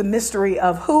goes the mystery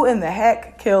of who in the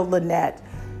heck killed Lynette.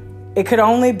 It could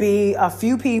only be a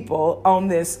few people on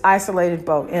this isolated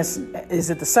boat. Is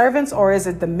it the servants, or is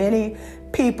it the many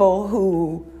people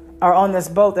who are on this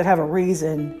boat that have a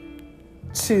reason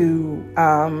to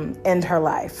end her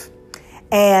life?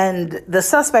 And the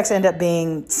suspects end up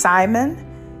being Simon,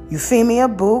 Euphemia,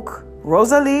 Book,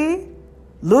 Rosalie,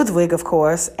 Ludwig, of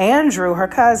course, Andrew, her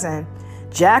cousin,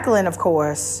 Jacqueline, of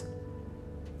course,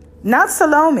 not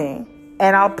Salome,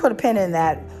 and I'll put a pin in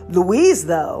that. Louise,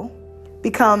 though,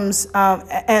 becomes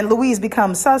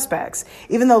suspects.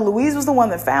 Even though Louise was the one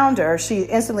that found her, she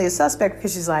instantly is suspect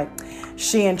because she's like,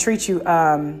 she entreats you,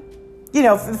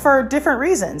 for different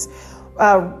reasons.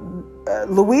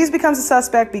 Louise becomes a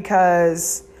suspect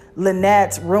because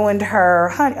Lynette ruined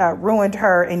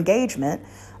her engagement.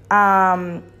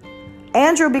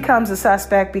 Andrew becomes a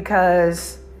suspect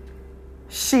because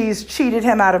she's cheated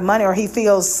him out of money, or he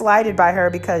feels slighted by her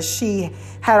because she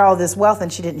had all this wealth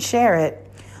and she didn't share it.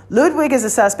 Ludwig is a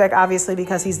suspect, obviously,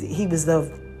 because he was the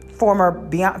former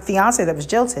fiance that was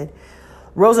jilted.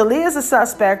 Rosalie is a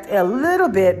suspect a little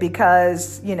bit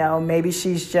because, maybe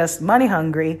she's just money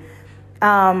hungry.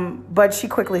 But she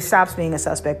quickly stops being a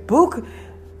suspect. Book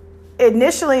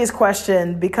initially is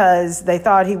questioned because they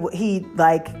thought he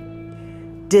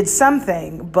did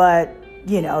something, but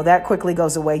that quickly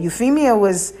goes away. Euphemia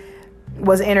was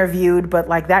interviewed, but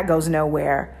that goes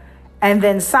nowhere. And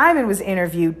then Simon was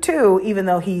interviewed too, even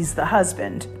though he's the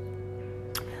husband.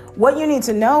 What you need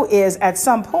to know is at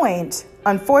some point,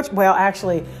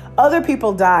 other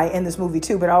people die in this movie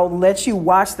too, but I'll let you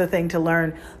watch the thing to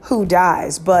learn who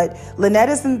dies. But Lynette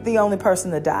isn't the only person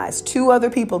that dies. 2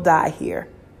 other people die here.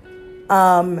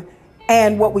 And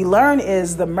what we learn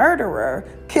is the murderer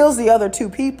kills the other 2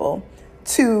 people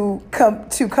to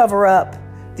cover up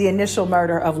the initial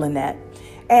murder of Lynette.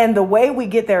 And the way we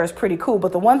get there is pretty cool.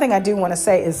 But the one thing I do want to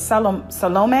say is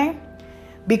Salome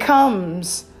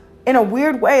becomes, in a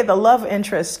weird way, a love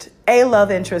interest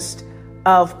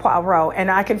of Poirot.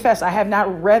 And I confess, I have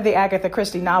not read the Agatha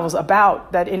Christie novels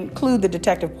that include the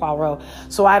Detective Poirot.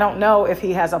 So I don't know if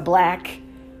he has a black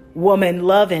woman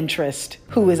love interest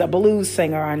who is a blues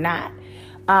singer or not.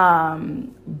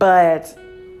 But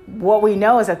what we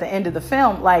know is at the end of the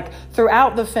film,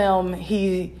 throughout the film,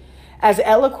 as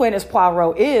eloquent as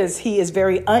Poirot is, he is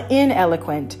very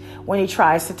ineloquent when he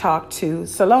tries to talk to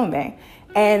Salome.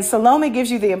 And Salome gives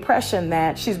you the impression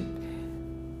that she's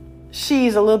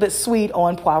a little bit sweet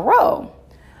on Poirot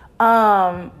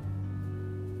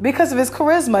because of his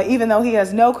charisma, even though he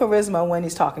has no charisma when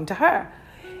he's talking to her.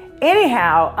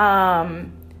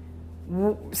 Anyhow,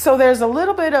 so there's a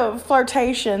little bit of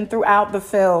flirtation throughout the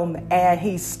film, and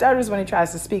he stutters when he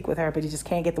tries to speak with her, but he just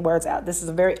can't get the words out. This is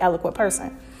a very eloquent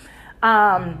person.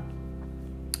 And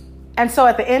so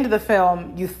at the end of the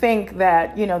film, you think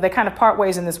that, they kind of part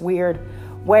ways in this weird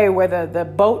way where the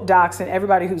boat docks and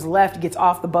everybody who's left gets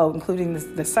off the boat,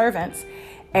 including the servants.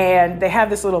 And they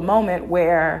have this little moment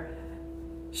where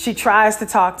she tries to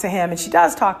talk to him, and she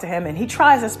does talk to him, and he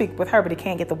tries to speak with her, but he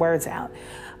can't get the words out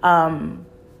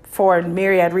for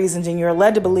myriad reasons. And you're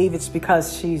led to believe it's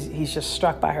because he's just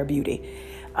struck by her beauty.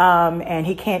 And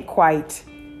he can't quite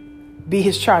be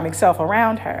his charming self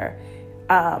around her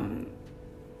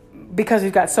because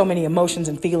he's got so many emotions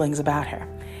and feelings about her.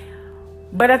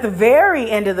 But at the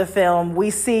very end of the film,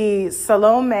 we see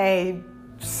Salome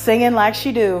singing like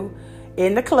she do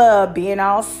in the club, being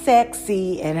all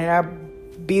sexy and in her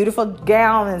beautiful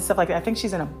gown and stuff like that. I think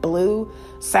she's in a blue,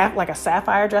 like a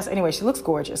sapphire dress. Anyway, she looks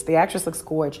gorgeous. The actress looks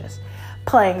gorgeous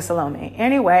playing Salome.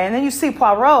 Anyway, and then you see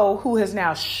Poirot, who has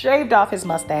now shaved off his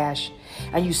mustache,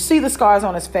 and you see the scars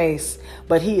on his face,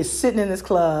 but he is sitting in this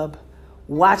club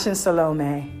watching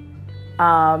Salome.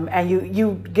 And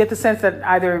you get the sense that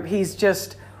either he's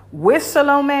just with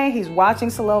Salome, he's watching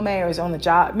Salome, or he's on the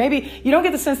job. Maybe you don't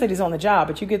get the sense that he's on the job,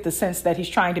 but you get the sense that he's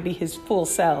trying to be his full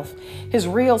self, his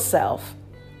real self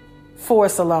for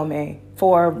Salome,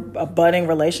 for a budding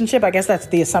relationship. I guess that's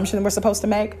the assumption we're supposed to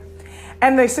make.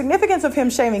 And the significance of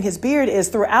him shaving his beard is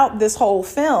throughout this whole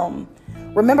film.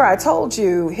 Remember, I told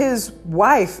you his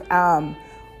wife,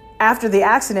 after the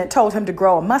accident, told him to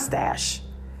grow a mustache.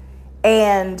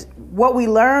 And what we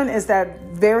learn is that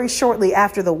very shortly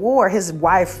after the war, his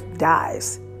wife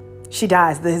dies. She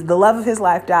dies. The love of his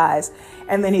life dies.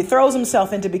 And then he throws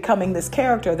himself into becoming this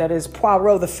character that is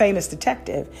Poirot, the famous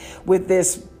detective, with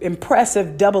this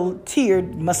impressive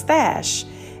double-tiered mustache.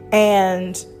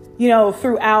 And,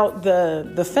 throughout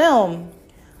the film,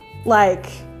 like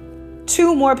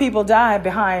 2 more people die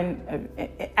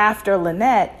after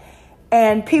Lynette,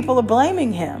 and people are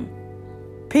blaming him.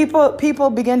 People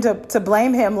begin to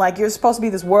blame him, like, you're supposed to be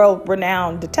this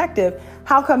world-renowned detective.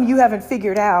 How come you haven't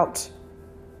figured out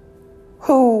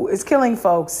who is killing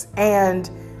folks? And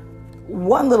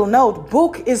one little note,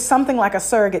 Book is something like a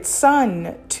surrogate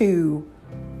son to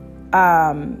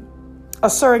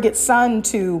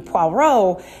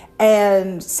Poirot,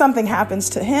 and something happens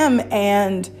to him,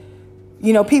 and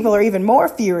people are even more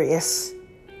furious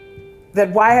that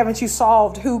why haven't you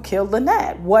solved who killed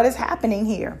Lynette? What is happening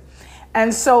here?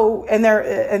 And so, and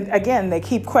again, they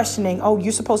keep questioning, oh,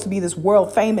 you're supposed to be this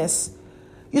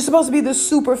you're supposed to be this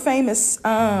super famous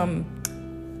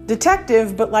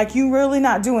detective, but like you really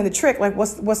not doing the trick. Like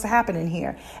what's happening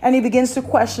here? And he begins to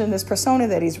question this persona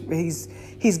that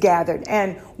he's gathered.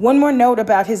 And one more note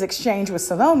about his exchange with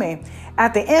Salome.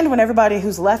 At the end, when everybody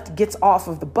who's left gets off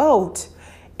of the boat,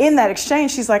 in that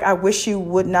exchange, she's like, I wish you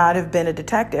would not have been a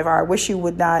detective, or I wish you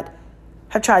would not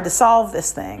have tried to solve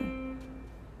this thing.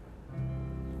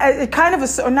 It kind of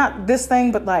is, or not this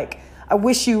thing, but like, I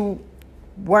wish you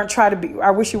weren't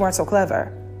so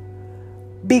clever.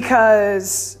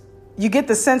 Because you get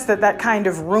the sense that kind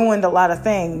of ruined a lot of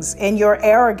things. In your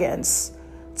arrogance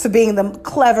to being the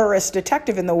cleverest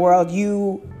detective in the world,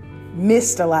 you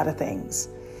missed a lot of things.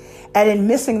 And in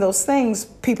missing those things,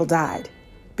 people died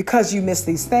because you missed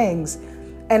these things.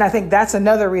 And I think that's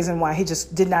another reason why he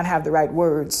just did not have the right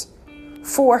words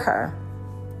for her.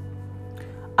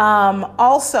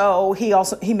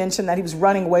 He mentioned that he was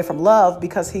running away from love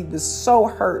because he was so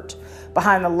hurt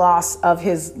behind the loss of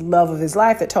his love of his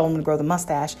life that told him to grow the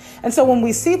mustache. And so when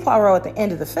we see Poirot at the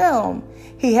end of the film,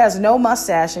 he has no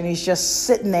mustache and he's just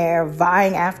sitting there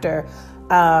vying after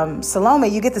Salome.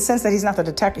 You get the sense that he's not the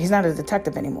detective. He's not a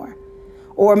detective anymore.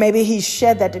 Or maybe he's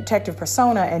shed that detective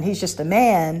persona and he's just a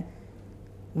man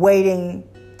waiting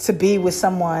to be with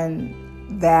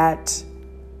someone that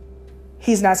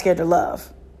he's not scared to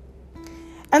love.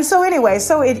 And so anyway,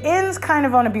 so it ends kind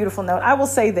of on a beautiful note. I will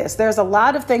say this. There's a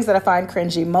lot of things that I find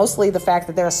cringy, mostly the fact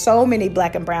that there are so many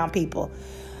Black and brown people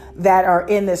that are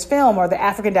in this film, or the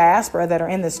African diaspora that are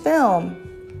in this film,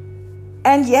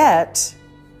 and yet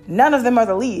none of them are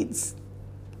the leads.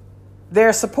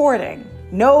 They're supporting.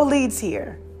 No leads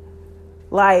here.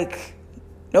 Like,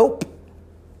 nope.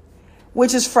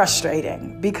 Which is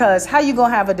frustrating, because how you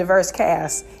gonna have a diverse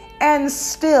cast and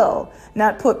still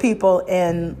not put people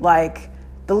in like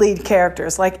the lead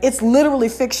characters? Like, it's literally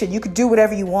fiction. You could do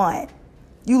whatever you want.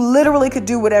 You literally could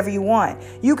do whatever you want.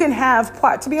 You can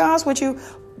have, to be honest with you,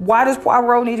 why does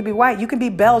Poirot need to be white? You can be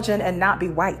Belgian and not be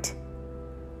white.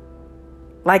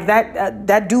 Like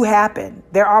that do happen.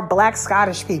 There are Black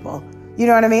Scottish people. You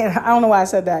know what I mean? I don't know why I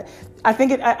said that. I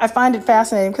find it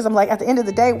fascinating because I'm like, at the end of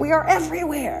the day, we are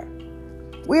everywhere.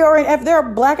 There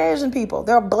are Black Asian people.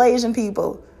 There are Blasian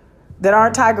people that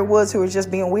aren't Tiger Woods who are just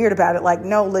being weird about it. Like,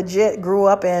 no, legit grew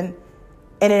up in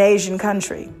an Asian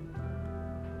country.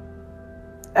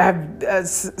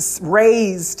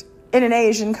 Raised in an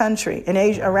Asian country,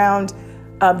 around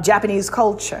Japanese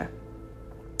culture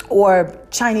or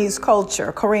Chinese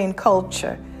culture, Korean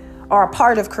culture, or a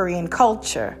part of Korean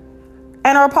culture,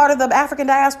 and are a part of the African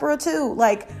diaspora too.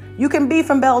 Like, you can be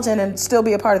from Belgium and still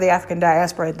be a part of the African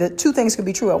diaspora. The two things can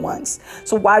be true at once.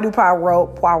 So why do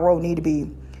Poirot need to be?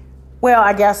 Well,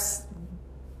 I guess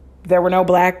there were no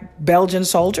Black Belgian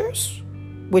soldiers,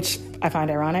 which I find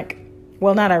ironic.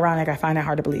 Well, not ironic. I find it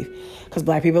hard to believe because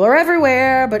Black people are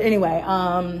everywhere. But anyway,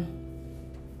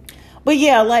 but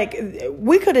yeah, like,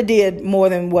 we could have did more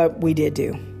than what we did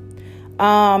do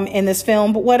in this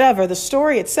film. But whatever. The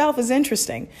story itself is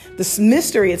interesting. The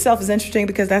mystery itself is interesting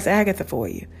because that's Agatha for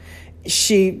you.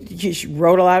 She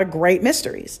wrote a lot of great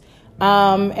mysteries.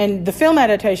 And the film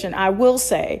adaptation, I will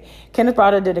say, Kenneth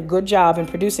Branagh did a good job in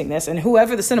producing this. And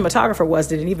whoever the cinematographer was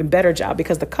did an even better job,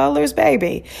 because the colors,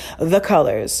 baby,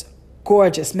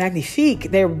 gorgeous, magnifique.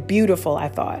 They're beautiful, I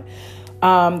thought.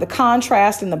 The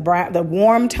contrast and the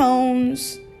warm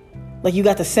tones, like, you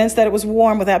got the sense that it was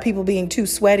warm without people being too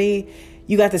sweaty.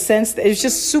 You got the sense that it's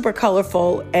just super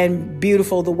colorful and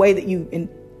beautiful, the way that you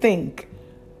think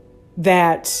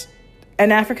that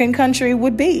an African country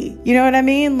would be. You know what I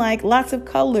mean? Like, lots of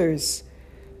colors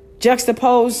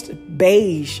juxtaposed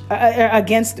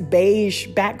against beige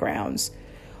backgrounds,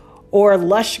 or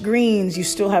lush greens. You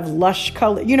still have lush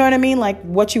color. You know what I mean? Like,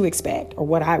 what you expect, or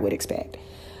what I would expect.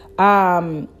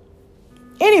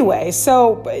 Anyway,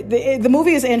 so the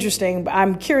movie is interesting.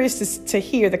 I'm curious to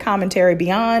hear the commentary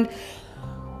beyond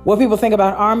what people think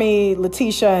about Army,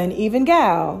 Letitia, and even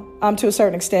Gal, to a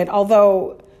certain extent.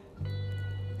 Although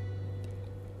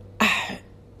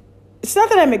it's not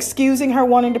that I'm excusing her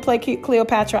wanting to play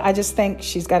Cleopatra. I just think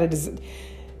she's got a.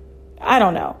 I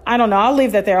don't know. I'll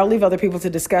leave that there. I'll leave other people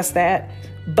to discuss that.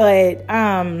 But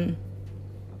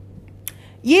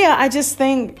yeah, I just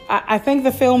think I think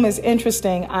the film is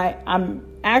interesting. I'm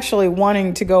actually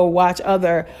wanting to go watch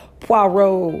other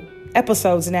Poirot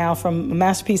episodes now from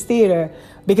Masterpiece Theater,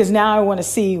 because now I want to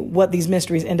see what these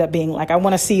mysteries end up being like. I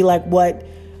want to see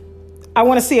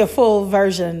a full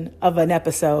version of an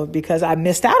episode, because I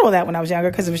missed out on that when I was younger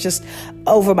because it was just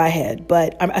over my head.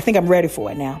 But I think I'm ready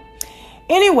for it now.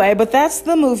 Anyway, but that's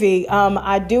the movie.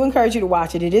 I do encourage you to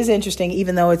watch it. It is interesting,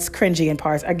 even though it's cringy in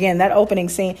parts. Again, that opening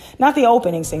scene, not the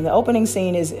opening scene. The opening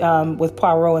scene is with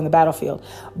Poirot in the battlefield.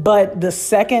 But the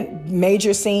second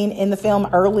major scene in the film,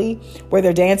 early, where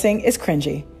they're dancing, is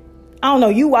cringy. I don't know.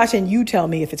 You watch and you tell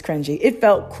me if it's cringy. It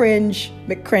felt cringe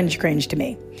to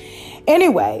me.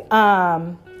 Anyway,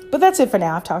 but that's it for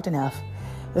now. I've talked enough.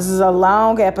 This is a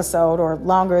long episode, or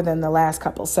longer than the last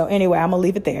couple. So anyway, I'm going to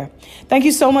leave it there. Thank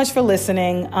you so much for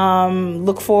listening.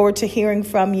 Look forward to hearing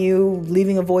from you,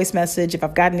 leaving a voice message if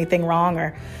I've got anything wrong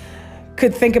or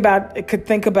could think about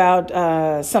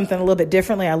something a little bit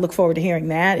differently. I look forward to hearing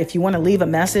that. If you want to leave a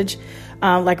message,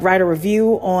 like write a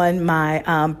review on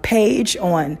my page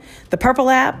on the Purple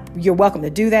app, you're welcome to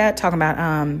do that. Talking about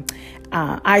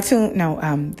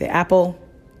iTunes, the Apple,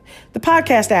 the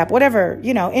podcast app, whatever,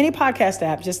 any podcast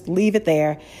app, just leave it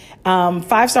there.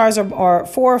 5 stars or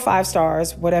 4 or 5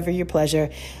 stars, whatever your pleasure.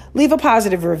 Leave a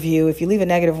positive review. If you leave a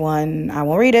negative one, I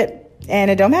won't read it,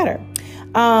 and it don't matter.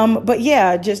 But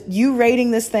yeah, just you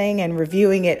rating this thing and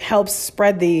reviewing it helps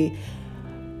spread the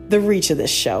reach of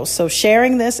this show. So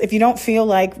sharing this, if you don't feel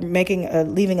like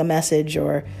leaving a message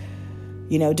or,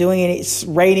 doing it,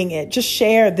 rating it, just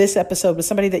share this episode with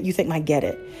somebody that you think might get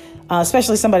it.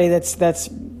 Especially somebody that's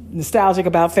nostalgic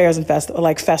about fairs and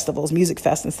festivals, music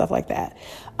fest and stuff like that.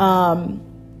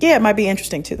 Yeah, it might be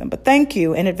interesting to them. But thank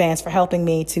you in advance for helping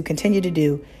me to continue to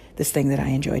do this thing that I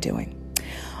enjoy doing.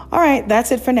 All right,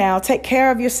 that's it for now. Take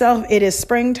care of yourself. It is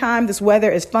springtime. This weather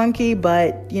is funky,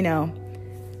 but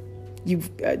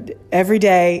every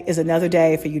day is another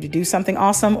day for you to do something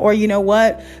awesome, or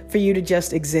for you to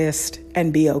just exist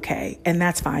and be okay. And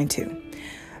that's fine too.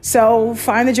 So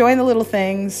find the joy in the little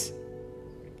things.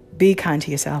 Be kind to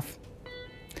yourself.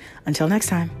 Until next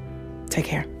time, take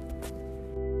care.